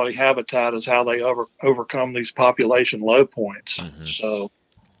 high quality habitat is how they overcome these population low points. Mm-hmm. So,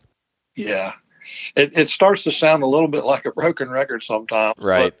 yeah, it starts to sound a little bit like a broken record sometimes.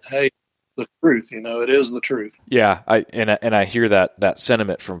 Right. But hey, the truth, it is the truth. Yeah, I hear that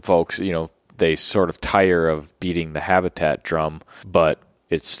sentiment from folks. They sort of tire of beating the habitat drum, but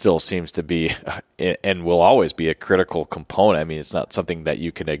it still seems to be and will always be a critical component. I mean, it's not something that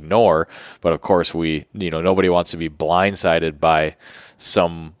you can ignore, but of course nobody wants to be blindsided by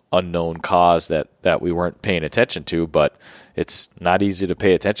some unknown cause that we weren't paying attention to, but it's not easy to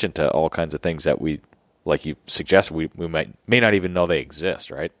pay attention to all kinds of things that we, like you suggest, we may not even know they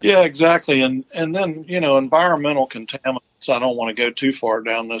exist, right? Yeah, exactly. And then, environmental contaminants, I don't want to go too far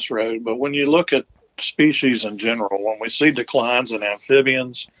down this road, but when you look at species in general, when we see declines in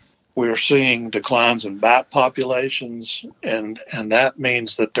amphibians, we're seeing declines in bat populations, and that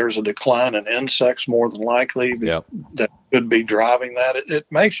means that there's a decline in insects more than likely that could be driving that. It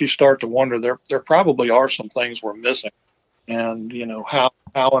makes you start to wonder there probably are some things we're missing, and how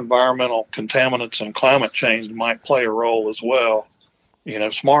environmental contaminants and climate change might play a role as well.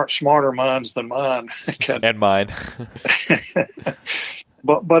 Smarter minds than mine and mine.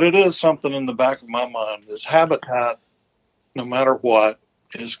 But it is something in the back of my mind is habitat, no matter what,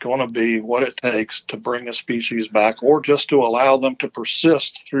 is going to be what it takes to bring a species back or just to allow them to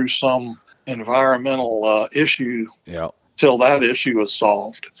persist through some environmental issue till that issue is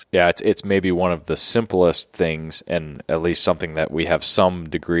solved. Yeah, it's maybe one of the simplest things and at least something that we have some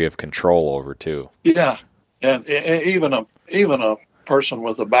degree of control over too. Yeah, and even a person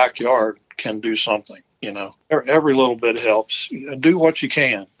with a backyard can do something. Every little bit helps. Do what you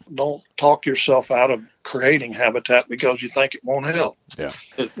can. Don't talk yourself out of creating habitat because you think it won't help. Yeah,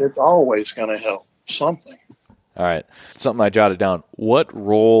 it's always going to help something. All right, something I jotted down. What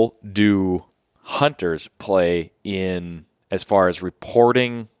role do hunters play in as far as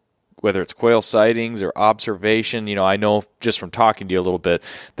reporting, whether it's quail sightings or observation? I know just from talking to you a little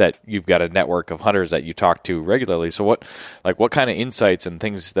bit that you've got a network of hunters that you talk to regularly. So what kind of insights and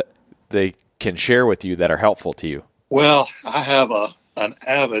things that they can share with you that are helpful to you? Well, I have an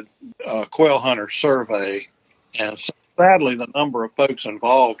avid quail hunter survey, and sadly the number of folks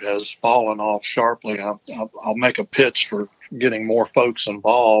involved has fallen off sharply. I'll make a pitch for getting more folks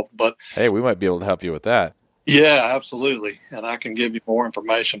involved, but hey, we might be able to help you with that. Yeah, absolutely. And I can give you more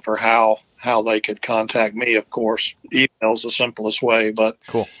information for how they could contact me. Of course, email's the simplest way, but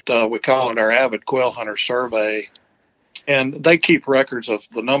cool. We call it our Avid Quail Hunter Survey. And they keep records of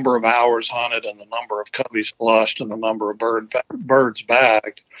the number of hours hunted and the number of coveys flushed and the number of birds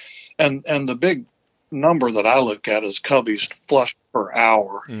bagged. And the big number that I look at is coveys flushed per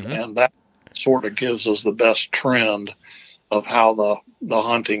hour. Mm-hmm. And that sort of gives us the best trend of how the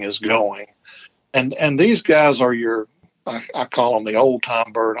hunting is going. And these guys are I call them the old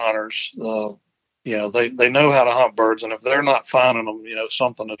time bird hunters. They know how to hunt birds, and if they're not finding them,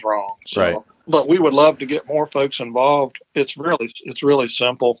 something is wrong. So, right. But we would love to get more folks involved. It's really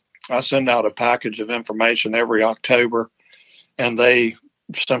simple. I send out a package of information every October, and they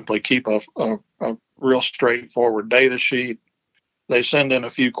simply keep a real straightforward data sheet. They send in a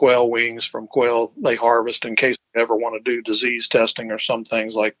few quail wings from quail they harvest in case they ever want to do disease testing or some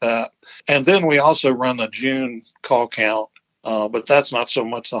things like that. And then we also run the June call count, but that's not so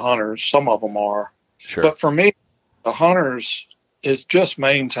much the hunters. Some of them are. Sure. But for me, the hunters is just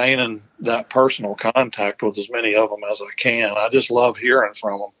maintaining that personal contact with as many of them as I can. I just love hearing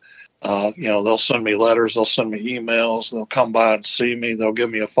from them. They'll send me letters, they'll send me emails, they'll come by and see me, they'll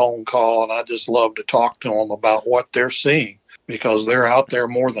give me a phone call, and I just love to talk to them about what they're seeing because they're out there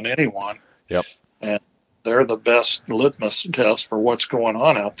more than anyone. Yep. And they're the best litmus test for what's going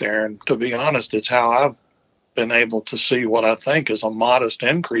on out there. And to be honest, it's how I've been able to see what I think is a modest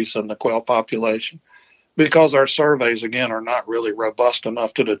increase in the quail population because our surveys, again, are not really robust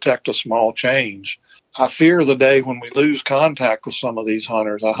enough to detect a small change. I fear the day when we lose contact with some of these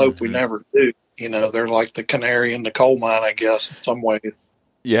hunters. I hope we never do. They're like the canary in the coal mine, I guess, in some way.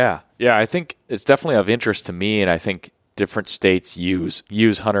 Yeah. I think it's definitely of interest to me, and I think different states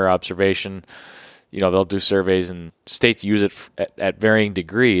use hunter observation. They'll do surveys, and states use it at varying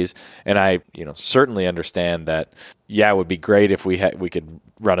degrees. And I, certainly understand that. Yeah, it would be great if we could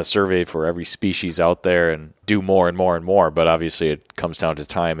run a survey for every species out there and do more and more and more. But obviously, it comes down to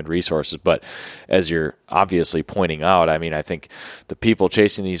time and resources. But as you're obviously pointing out, I mean, I think the people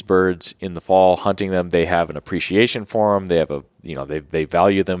chasing these birds in the fall, hunting them, they have an appreciation for them. They have they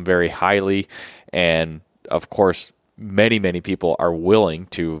value them very highly, and of course, many people are willing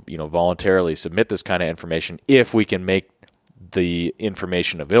to voluntarily submit this kind of information if we can make the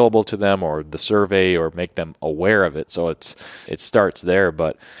information available to them, or the survey, or make them aware of it. So it starts there,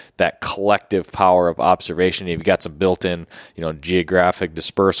 but that collective power of observation, you've got some built-in geographic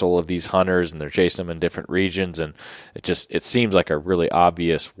dispersal of these hunters, and they're chasing them in different regions, and it seems like a really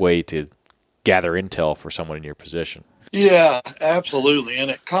obvious way to gather intel for someone in your position. Yeah, absolutely.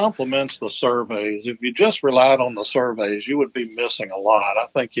 And it complements the surveys. If you just relied on the surveys, you would be missing a lot. I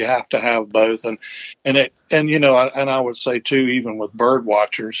think you have to have both. And I would say too, even with bird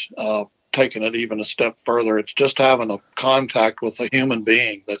watchers, taking it even a step further, it's just having a contact with a human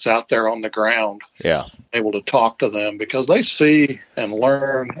being that's out there on the ground. Yeah. Able to talk to them, because they see and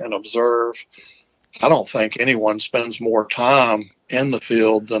learn and observe. I don't think anyone spends more time in the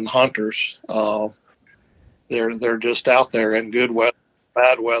field than hunters. They're just out there in good weather,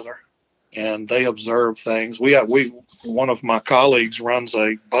 bad weather, and they observe things. One of my colleagues runs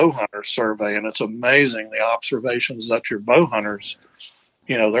a bow hunter survey, and it's amazing the observations that your bow hunters,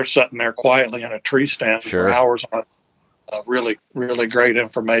 they're sitting there quietly in a tree stand for hours on it. Really, really great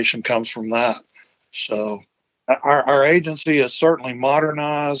information comes from that. So our agency is certainly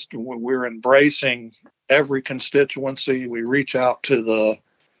modernized. We're embracing every constituency. We reach out to the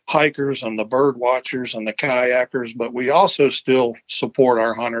hikers and the bird watchers and the kayakers, but we also still support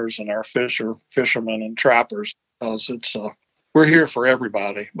our hunters and our fishermen and trappers, because we're here for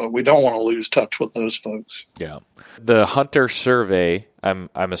everybody, but we don't want to lose touch with those folks. Yeah. The hunter survey, I'm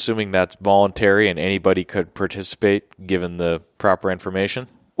assuming that's voluntary and anybody could participate given the proper information?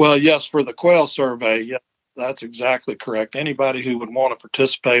 Well, yes, for the quail survey, yeah, that's exactly correct. Anybody who would want to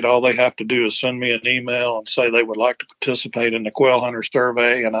participate, all they have to do is send me an email and say they would like to participate in the quail hunter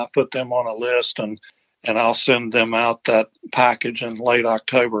survey, and I put them on a list, and I'll send them out that package in late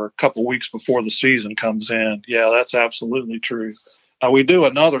October, a couple weeks before the season comes in. Yeah, that's absolutely true. We do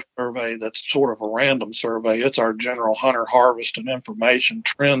another survey that's sort of a random survey. It's our general hunter harvest and information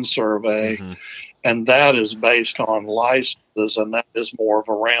trend survey. Mm-hmm. And that is based on licenses, and that is more of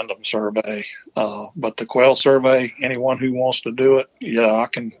a random survey. But the quail survey, anyone who wants to do it, yeah, I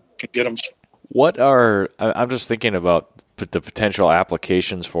can get them. I'm just thinking about the potential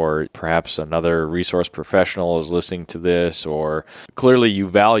applications for perhaps another resource professional is listening to this, or clearly you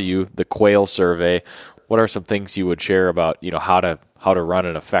value the quail survey. What are some things you would share about, how to run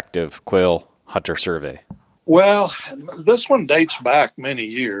an effective quail hunter survey? Well, this one dates back many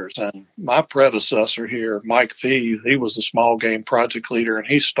years, and my predecessor here, Mike Fee, he was the small game project leader, and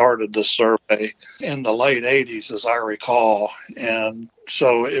he started this survey in the late 80s, as I recall. And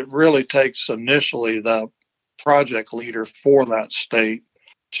so it really takes initially the project leader for that state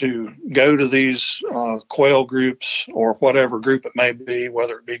to go to these quail groups, or whatever group it may be,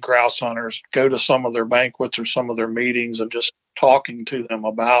 whether it be grouse hunters, go to some of their banquets or some of their meetings and just talking to them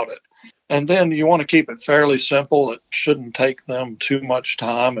about it. And then you want to keep it fairly simple. It shouldn't take them too much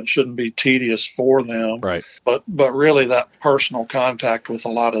time. It shouldn't be tedious for them. Right. But really that personal contact with a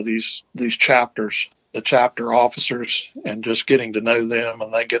lot of these chapters, the chapter officers, and just getting to know them,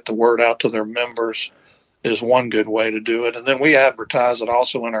 and they get the word out to their members, is one good way to do it. And then we advertise it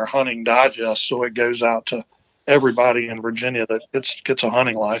also in our hunting digest, so it goes out to everybody in Virginia that gets a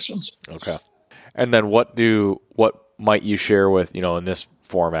hunting license. Okay. And then what might you share with, in this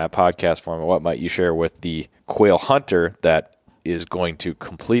format, podcast format, what might you share with the quail hunter that is going to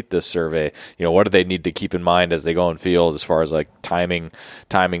complete this survey? What do they need to keep in mind as they go in field, as far as like timing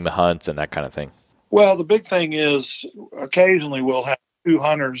the hunts and that kind of thing? Well, the big thing is occasionally we'll have two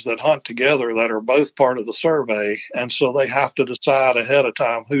hunters that hunt together that are both part of the survey. And so they have to decide ahead of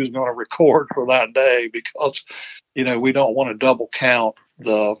time who's going to record for that day, because, we don't want to double count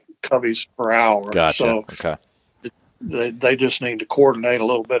the coveys per hour. Gotcha. So okay. They just need to coordinate a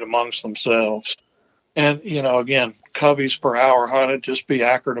little bit amongst themselves. And, again, coveys per hour hunted, just be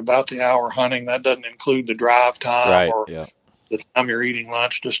accurate about the hour hunting. That doesn't include the drive time or the time you're eating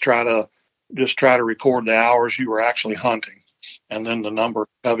lunch. Just try to record the hours you were actually hunting, and then the number of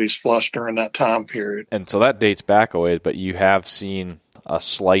coveys flushed during that time period. And so that dates back a ways, but you have seen a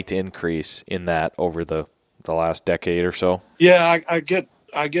slight increase in that over the last decade or so? Yeah, I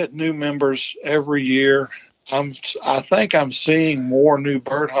get new members every year. I think I'm seeing more new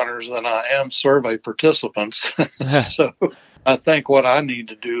bird hunters than I am survey participants. So I think what I need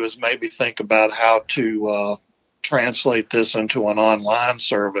to do is maybe think about how to translate this into an online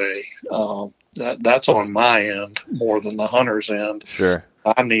survey. That's on my end more than the hunter's end. Sure.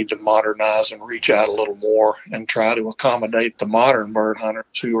 I need to modernize and reach out a little more and try to accommodate the modern bird hunters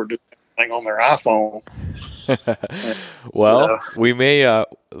who are doing everything on their iPhone. Well, we may,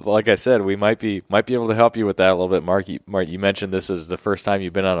 like I said, we might be able to help you with that a little bit, Mark. You mentioned this is the first time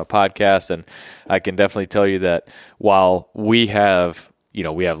you've been on a podcast, and I can definitely tell you that while we have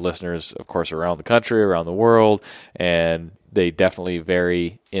listeners, of course, around the country, around the world, and they definitely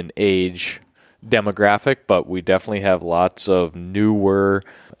vary in age demographic, but we definitely have lots of newer,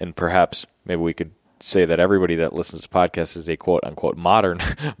 and perhaps maybe we could say that everybody that listens to podcasts is a quote-unquote modern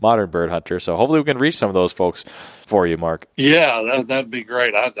bird hunter. So hopefully we can reach some of those folks for you, Mark. Yeah, that'd be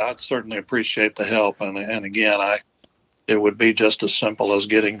great. I'd certainly appreciate the help. And again, it would be just as simple as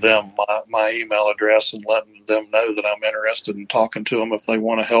getting them my email address and letting them know that I'm interested in talking to them if they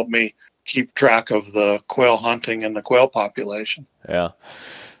want to help me keep track of the quail hunting and the quail population. Yeah.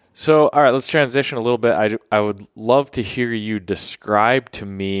 So, all right, let's transition a little bit. I would love to hear you describe to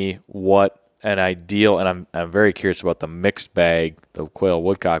me what an ideal, and I'm very curious about the mixed bag, the quail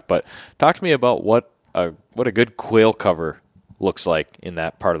woodcock, but talk to me about what a good quail cover looks like in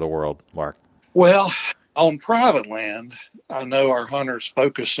that part of the world, Mark. Well, on private land, I know our hunters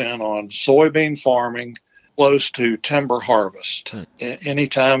focus in on soybean farming close to timber harvest.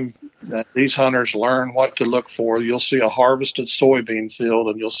 Anytime that these hunters learn what to look for, you'll see a harvested soybean field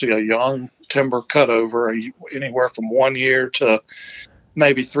and you'll see a young timber cutover anywhere from 1 year to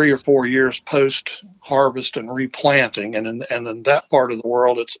maybe 3 or 4 years post harvest and replanting. And in that part of the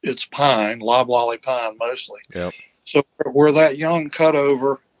world, it's pine, loblolly pine mostly. Yep. So we're that young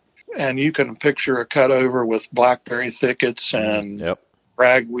cutover, and you can picture a cutover with blackberry thickets and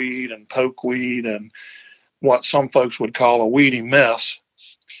ragweed and pokeweed and what some folks would call a weedy mess.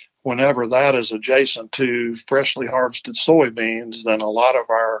 Whenever that is adjacent to freshly harvested soybeans, then a lot of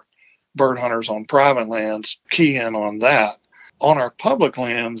our bird hunters on private lands key in on that. On our public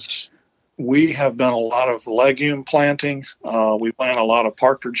lands, we have done a lot of legume planting. We plant a lot of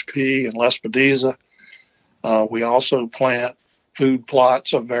partridge pea and lespedeza. We also plant food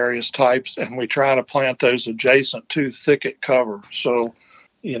plots of various types, and we try to plant those adjacent to thicket cover. So,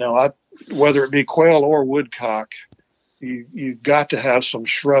 whether it be quail or woodcock, you've got to have some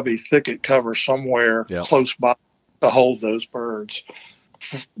shrubby thicket cover somewhere close by to hold those birds.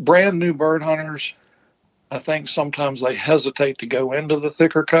 Brand new bird hunters, I think sometimes they hesitate to go into the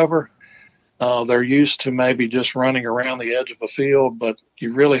thicker cover. They're used to maybe just running around the edge of a field, but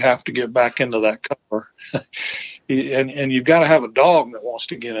you really have to get back into that cover. and you've got to have a dog that wants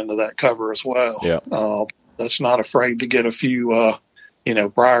to get into that cover as well. Yeah. That's not afraid to get a few,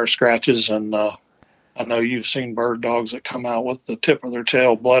 briar scratches. And I know you've seen bird dogs that come out with the tip of their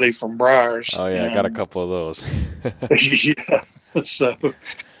tail bloody from briars. Oh, yeah, I got a couple of those. Yeah. So,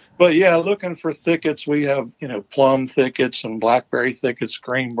 but yeah, looking for thickets, we have, plum thickets and blackberry thickets,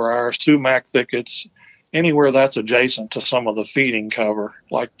 greenbrier, sumac thickets, anywhere that's adjacent to some of the feeding cover,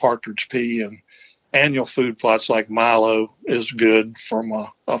 like partridge pea, and annual food plots like milo is good from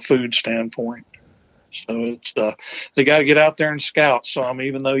a food standpoint. So it's they got to get out there and scout some,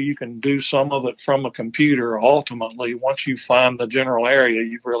 even though you can do some of it from a computer. Ultimately, once you find the general area,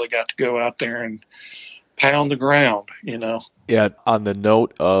 you've really got to go out there and pound the ground, Yeah. On the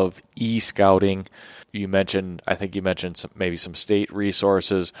note of e-scouting, I think you mentioned maybe some state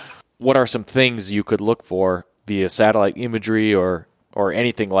resources. What are some things you could look for via satellite imagery or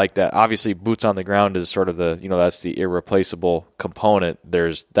anything like that? Obviously, boots on the ground is sort of that's the irreplaceable component.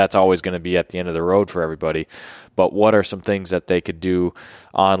 That's always going to be at the end of the road for everybody. But what are some things that they could do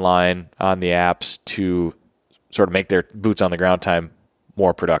online on the apps to sort of make their boots on the ground time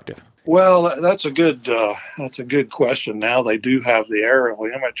more productive? Well, that's a good question. Now they do have the aerial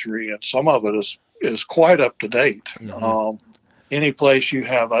imagery, and some of it is quite up to date. Mm-hmm. Any place you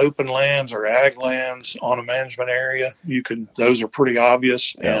have open lands or ag lands on a management area, those are pretty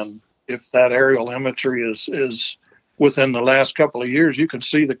obvious. Yeah. And if that aerial imagery is within the last couple of years, you can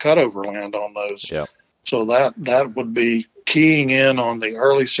see the cutover land on those. Yeah. So that would be keying in on the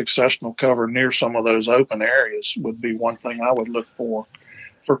early successional cover near some of those open areas would be one thing I would look for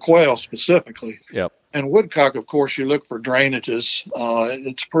quail specifically. Yep. And woodcock, of course, you look for drainages.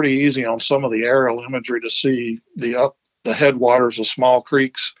 It's pretty easy on some of the aerial imagery to see the headwaters of small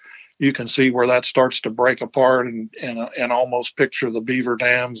creeks. you can see where that starts to break apart and almost picture the beaver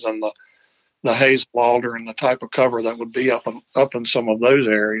dams and the hazel alder and the type of cover that would be up in some of those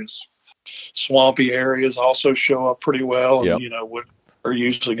areas. Swampy areas also show up pretty well, Yep. and are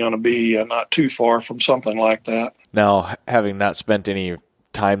usually going to be not too far from something like that. Now, having not spent any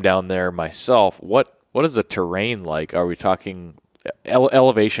time down there myself, what is the terrain like? Are we talking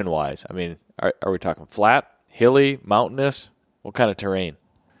elevation-wise? I mean, are we talking flat, hilly, mountainous? What kind of terrain?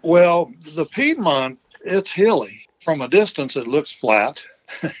 Well, the Piedmont, it's hilly. From a distance, it looks flat.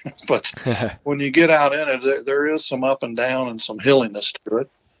 But when you get out in it, there is some up and down and some hilliness to it.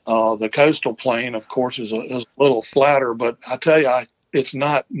 The coastal plain, of course, is a little flatter, but I tell you, it's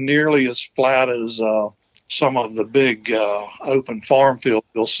not nearly as flat as some of the big open farm fields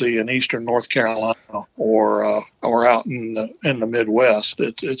you'll see in eastern North Carolina or out in the Midwest.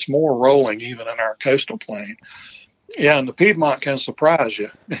 It's more rolling even in our coastal plain. Yeah, and the Piedmont can surprise you.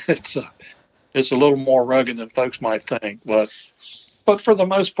 It's a little more rugged than folks might think, but for the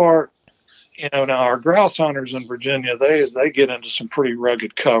most part, now our grouse hunters in Virginia, they get into some pretty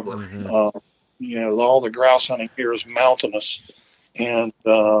rugged cover. Mm-hmm. All the grouse hunting here is mountainous, and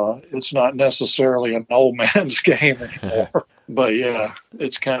it's not necessarily an old man's game anymore. But yeah,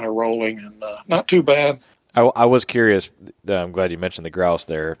 it's kind of rolling and not too bad. I was curious. I'm glad you mentioned the grouse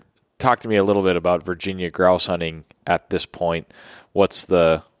there. Talk to me a little bit about Virginia grouse hunting at this point. What's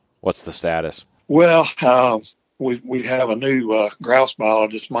the status? Well, we have a new grouse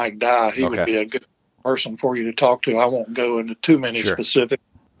biologist, Mike Dye. He would be a good person for you to talk to. I won't go into too many specifics,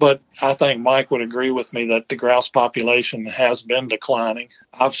 but I think Mike would agree with me that the grouse population has been declining.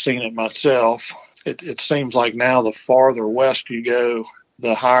 I've seen it myself. It seems like now the farther west you go,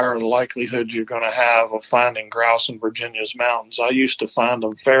 the higher the likelihood you're going to have of finding grouse in Virginia's mountains. I used to find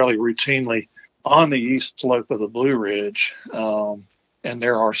them fairly routinely on the east slope of the Blue Ridge. And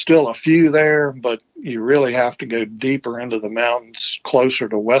there are still a few there, but you really have to go deeper into the mountains closer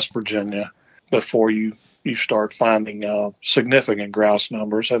to West Virginia before you start finding significant grouse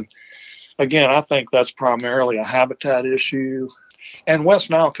numbers. And again, I think that's primarily a habitat issue. And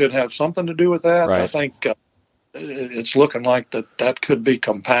West Nile could have something to do with that. Right. I think it's looking like that could be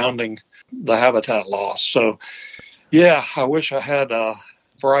compounding the habitat loss. So, yeah, I wish I had a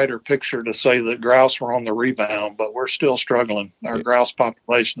brighter picture to say that grouse were on the rebound, but we're still struggling. Our grouse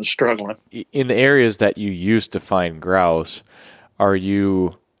population is struggling. In the areas that you used to find grouse,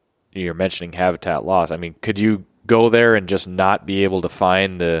 you're mentioning habitat loss. I mean, could you go there and just not be able to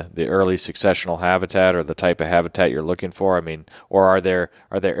find the early successional habitat or the type of habitat you're looking for? I mean, or are there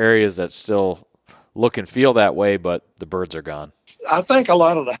areas that still look and feel that way, but the birds are gone? I think a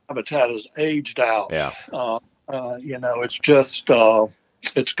lot of the habitat is aged out. Yeah. It's just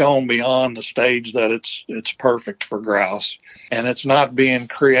it's gone beyond the stage that it's perfect for grouse, and it's not being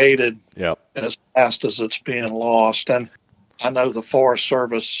created as fast as it's being lost. And I know the Forest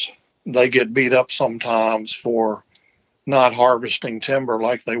Service, they get beat up sometimes for not harvesting timber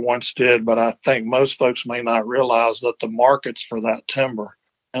like they once did, but I think most folks may not realize that the markets for that timber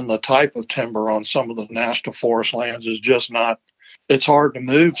and the type of timber on some of the national forest lands is just not, it's hard to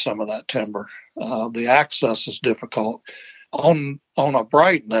move some of that timber. The access is difficult. On a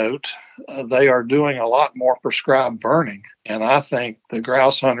bright note, they are doing a lot more prescribed burning, and I think the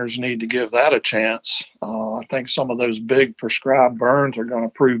grouse hunters need to give that a chance. I think some of those big prescribed burns are going to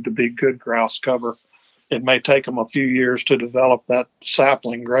prove to be good grouse cover. It may take them a few years to develop that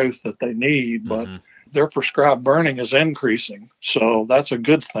sapling growth that they need, but their prescribed burning is increasing, so that's a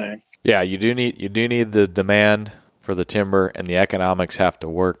good thing. Yeah, you do need the demand for the timber, and the economics have to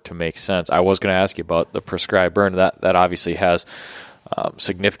work to make sense. I was going to ask you about the prescribed burn. That obviously has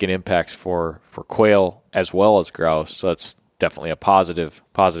significant impacts for quail as well as grouse, so that's definitely a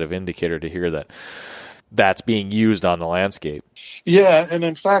positive indicator to hear that's being used on the landscape. Yeah, and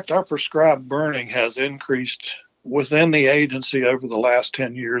in fact, our prescribed burning has increased within the agency over the last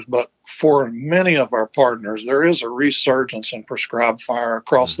 10 years, but for many of our partners, there is a resurgence in prescribed fire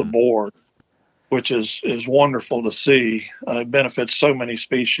across the board, which is wonderful to see. It benefits so many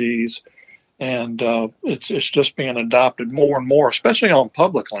species, and it's just being adopted more and more, especially on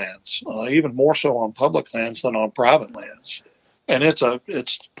public lands, even more so on public lands than on private lands. And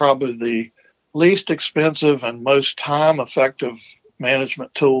it's probably the least expensive and most time-effective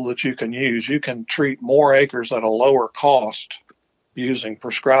management tool that you can use. You can treat more acres at a lower cost using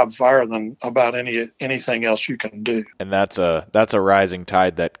prescribed fire than about anything else you can do. And that's a rising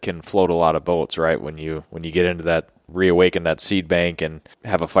tide that can float a lot of boats, right? When you get into that, reawaken that seed bank and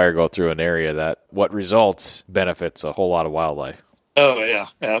have a fire go through an area, that what results benefits a whole lot of wildlife. Oh yeah,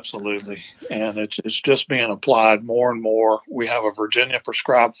 absolutely. And it's just being applied more and more. We have a Virginia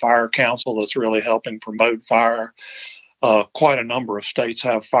Prescribed Fire Council that's really helping promote fire. Quite a number of states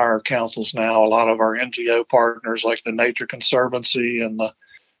have fire councils now. A lot of our NGO partners, like the Nature Conservancy and the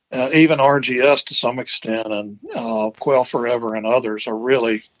even RGS to some extent, and Quail Forever and others, are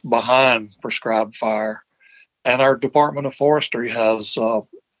really behind prescribed fire. And our Department of Forestry has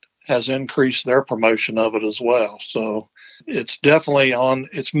increased their promotion of it as well. So it's definitely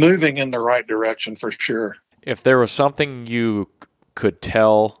it's moving in the right direction for sure. If there was something you could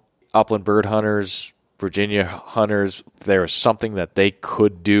tell upland bird hunters, Virginia hunters, there was something that they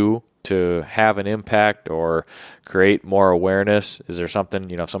could do to have an impact or create more awareness, is there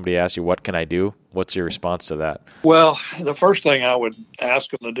something, if somebody asks you, what can I do? What's your response to that? Well, the first thing I would ask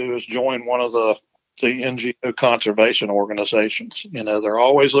them to do is join one of the NGO conservation organizations. They're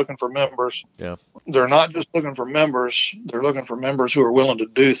always looking for members. Yeah. They're not just looking for members. They're looking for members who are willing to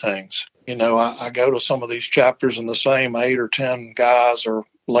do things. I go to some of these chapters and the same 8 or 10 guys or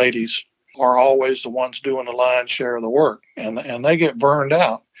ladies are always the ones doing the lion's share of the work, and they get burned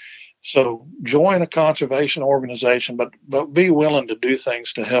out. So join a conservation organization, but be willing to do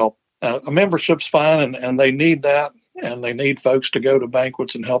things to help. A membership's fine, and they need that. And they need folks to go to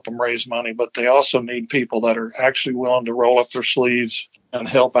banquets and help them raise money, but they also need people that are actually willing to roll up their sleeves and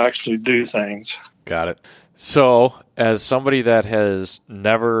help actually do things. Got it. So, as somebody that has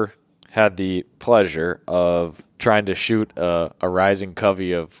never had the pleasure of trying to shoot a rising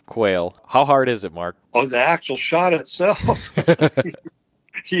covey of quail, how hard is it, Mark? Oh, the actual shot itself?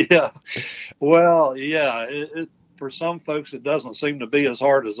 Yeah. Well, yeah. For some folks, it doesn't seem to be as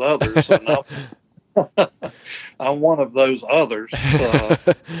hard as others. And I'm one of those others.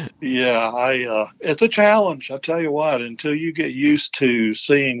 It's a challenge. I tell you what, until you get used to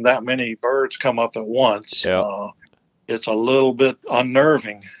seeing that many birds come up at once, it's a little bit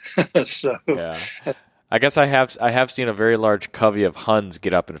unnerving. So, yeah. I guess I have seen a very large covey of Huns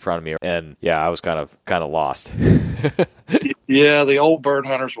get up in front of me, and I was kind of lost. Yeah, the old bird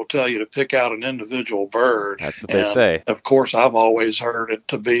hunters will tell you to pick out an individual bird. That's what they say. Of course, I've always heard it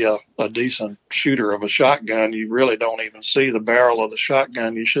to be a decent shooter of a shotgun. You really don't even see the barrel of the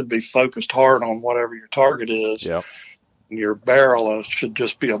shotgun. You should be focused hard on whatever your target is. Yep. Your barrel should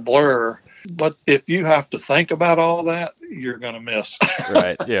just be a blur. But if you have to think about all that, you're going to miss.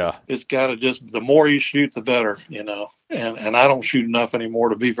 Right, yeah. It's got to the more you shoot, the better, And I don't shoot enough anymore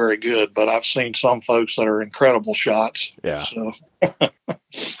to be very good, but I've seen some folks that are incredible shots. Yeah.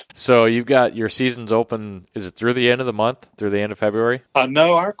 So you've got your season's open, is it through the end of the month, through the end of February?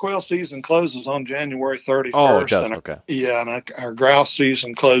 No, our quail season closes on January 31st. Oh, it does, okay. And our grouse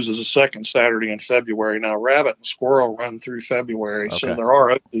season closes the second Saturday in February. Now, rabbit and squirrel run through February, okay. So there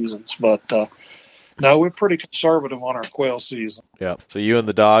are oak seasons, but no, we're pretty conservative on our quail season. Yeah. So you and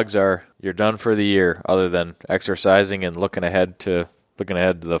the dogs you're done for the year, other than exercising and looking ahead to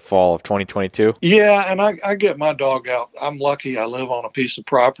the fall of 2022? Yeah, and I get my dog out. I'm lucky I live on a piece of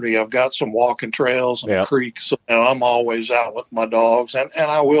property. I've got some walking trails and a creek, so I'm always out with my dogs. And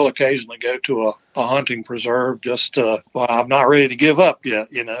I will occasionally go to a hunting preserve I'm not ready to give up yet,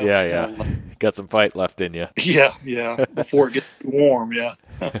 Yeah. Got some fight left in you. Yeah, before it gets too warm, yeah.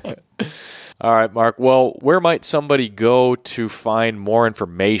 All right, Mark. Well, where might somebody go to find more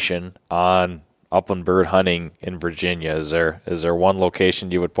information on upland bird hunting in Virginia? Is there one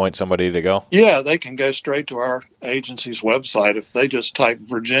location you would point somebody to go? Yeah, they can go straight to our agency's website. If they just type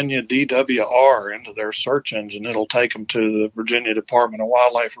Virginia DWR into their search engine, it'll take them to the Virginia Department of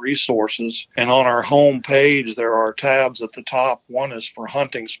Wildlife Resources. And on our home page, there are tabs at the top. One is for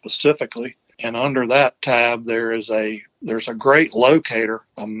hunting specifically. And under that tab, there's a great locator,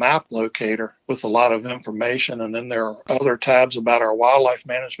 a map locator with a lot of information. And then there are other tabs about our wildlife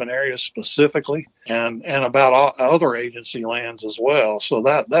management areas specifically and about other agency lands as well. So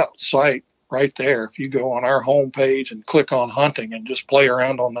that site right there, if you go on our homepage and click on hunting and just play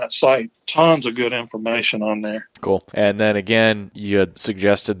around on that site, tons of good information on there. Cool. And then again, you had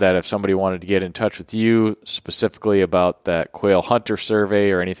suggested that if somebody wanted to get in touch with you specifically about that quail hunter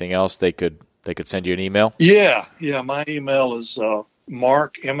survey or anything else, they could send you an email? Yeah. My email is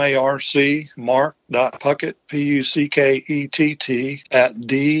Mark, M-A-R-C, mark.puckett, P-U-C-K-E-T-T, at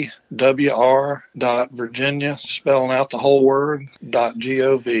dwr.virginia, spelling out the whole word,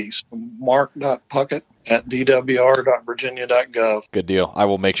 .gov. So mark.puckett at dwr.virginia.gov. Good deal. I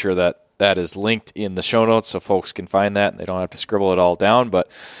will make sure that is linked in the show notes so folks can find that. They don't have to scribble it all down.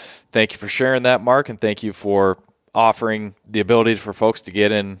 But thank you for sharing that, Mark, and thank you for offering the ability for folks to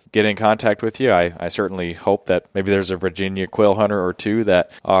get in contact with you. I certainly hope that maybe there's a Virginia quail hunter or two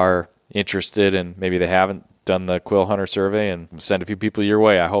that are interested, and maybe they haven't done the Quill Hunter survey and send a few people your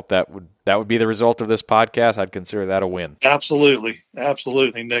way. I hope that would be the result of this podcast. I'd consider that a win. Absolutely,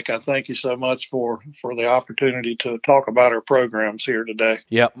 Nick. I thank you so much for the opportunity to talk about our programs here today.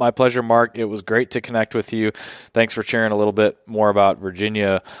 Yeah, my pleasure, Mark. It was great to connect with you. Thanks for sharing a little bit more about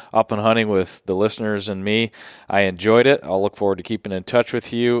Virginia upland hunting with the listeners and me. I enjoyed it. I'll look forward to keeping in touch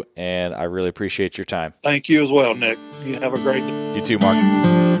with you, and I really appreciate your time. Thank you as well, Nick. You have a great day. You too, Mark.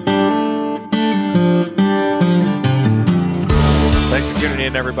 Thanks for tuning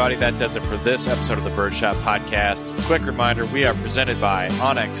in, everybody. That does it for this episode of the Birdshot Podcast. Quick reminder, we are presented by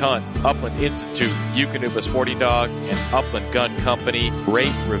Onyx Hunt, Upland Institute, Eukanuba Sporting Dog, and Upland Gun Company.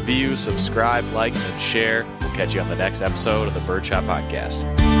 Rate, review, subscribe, like, and share. We'll catch you on the next episode of the Birdshot Podcast.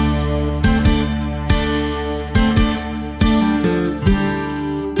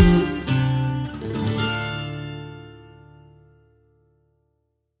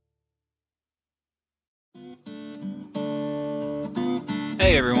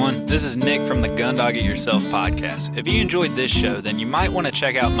 Hey everyone, this is Nick from the Gun Dog It Yourself podcast. If you enjoyed this show, then you might want to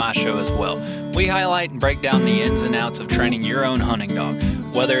check out my show as well. We highlight and break down the ins and outs of training your own hunting dog.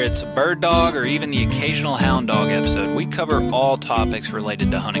 Whether it's a bird dog or even the occasional hound dog episode, we cover all topics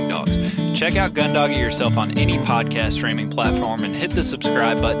related to hunting dogs. Check out Gun Dog It Yourself on any podcast streaming platform and hit the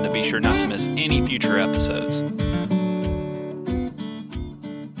subscribe button to be sure not to miss any future episodes.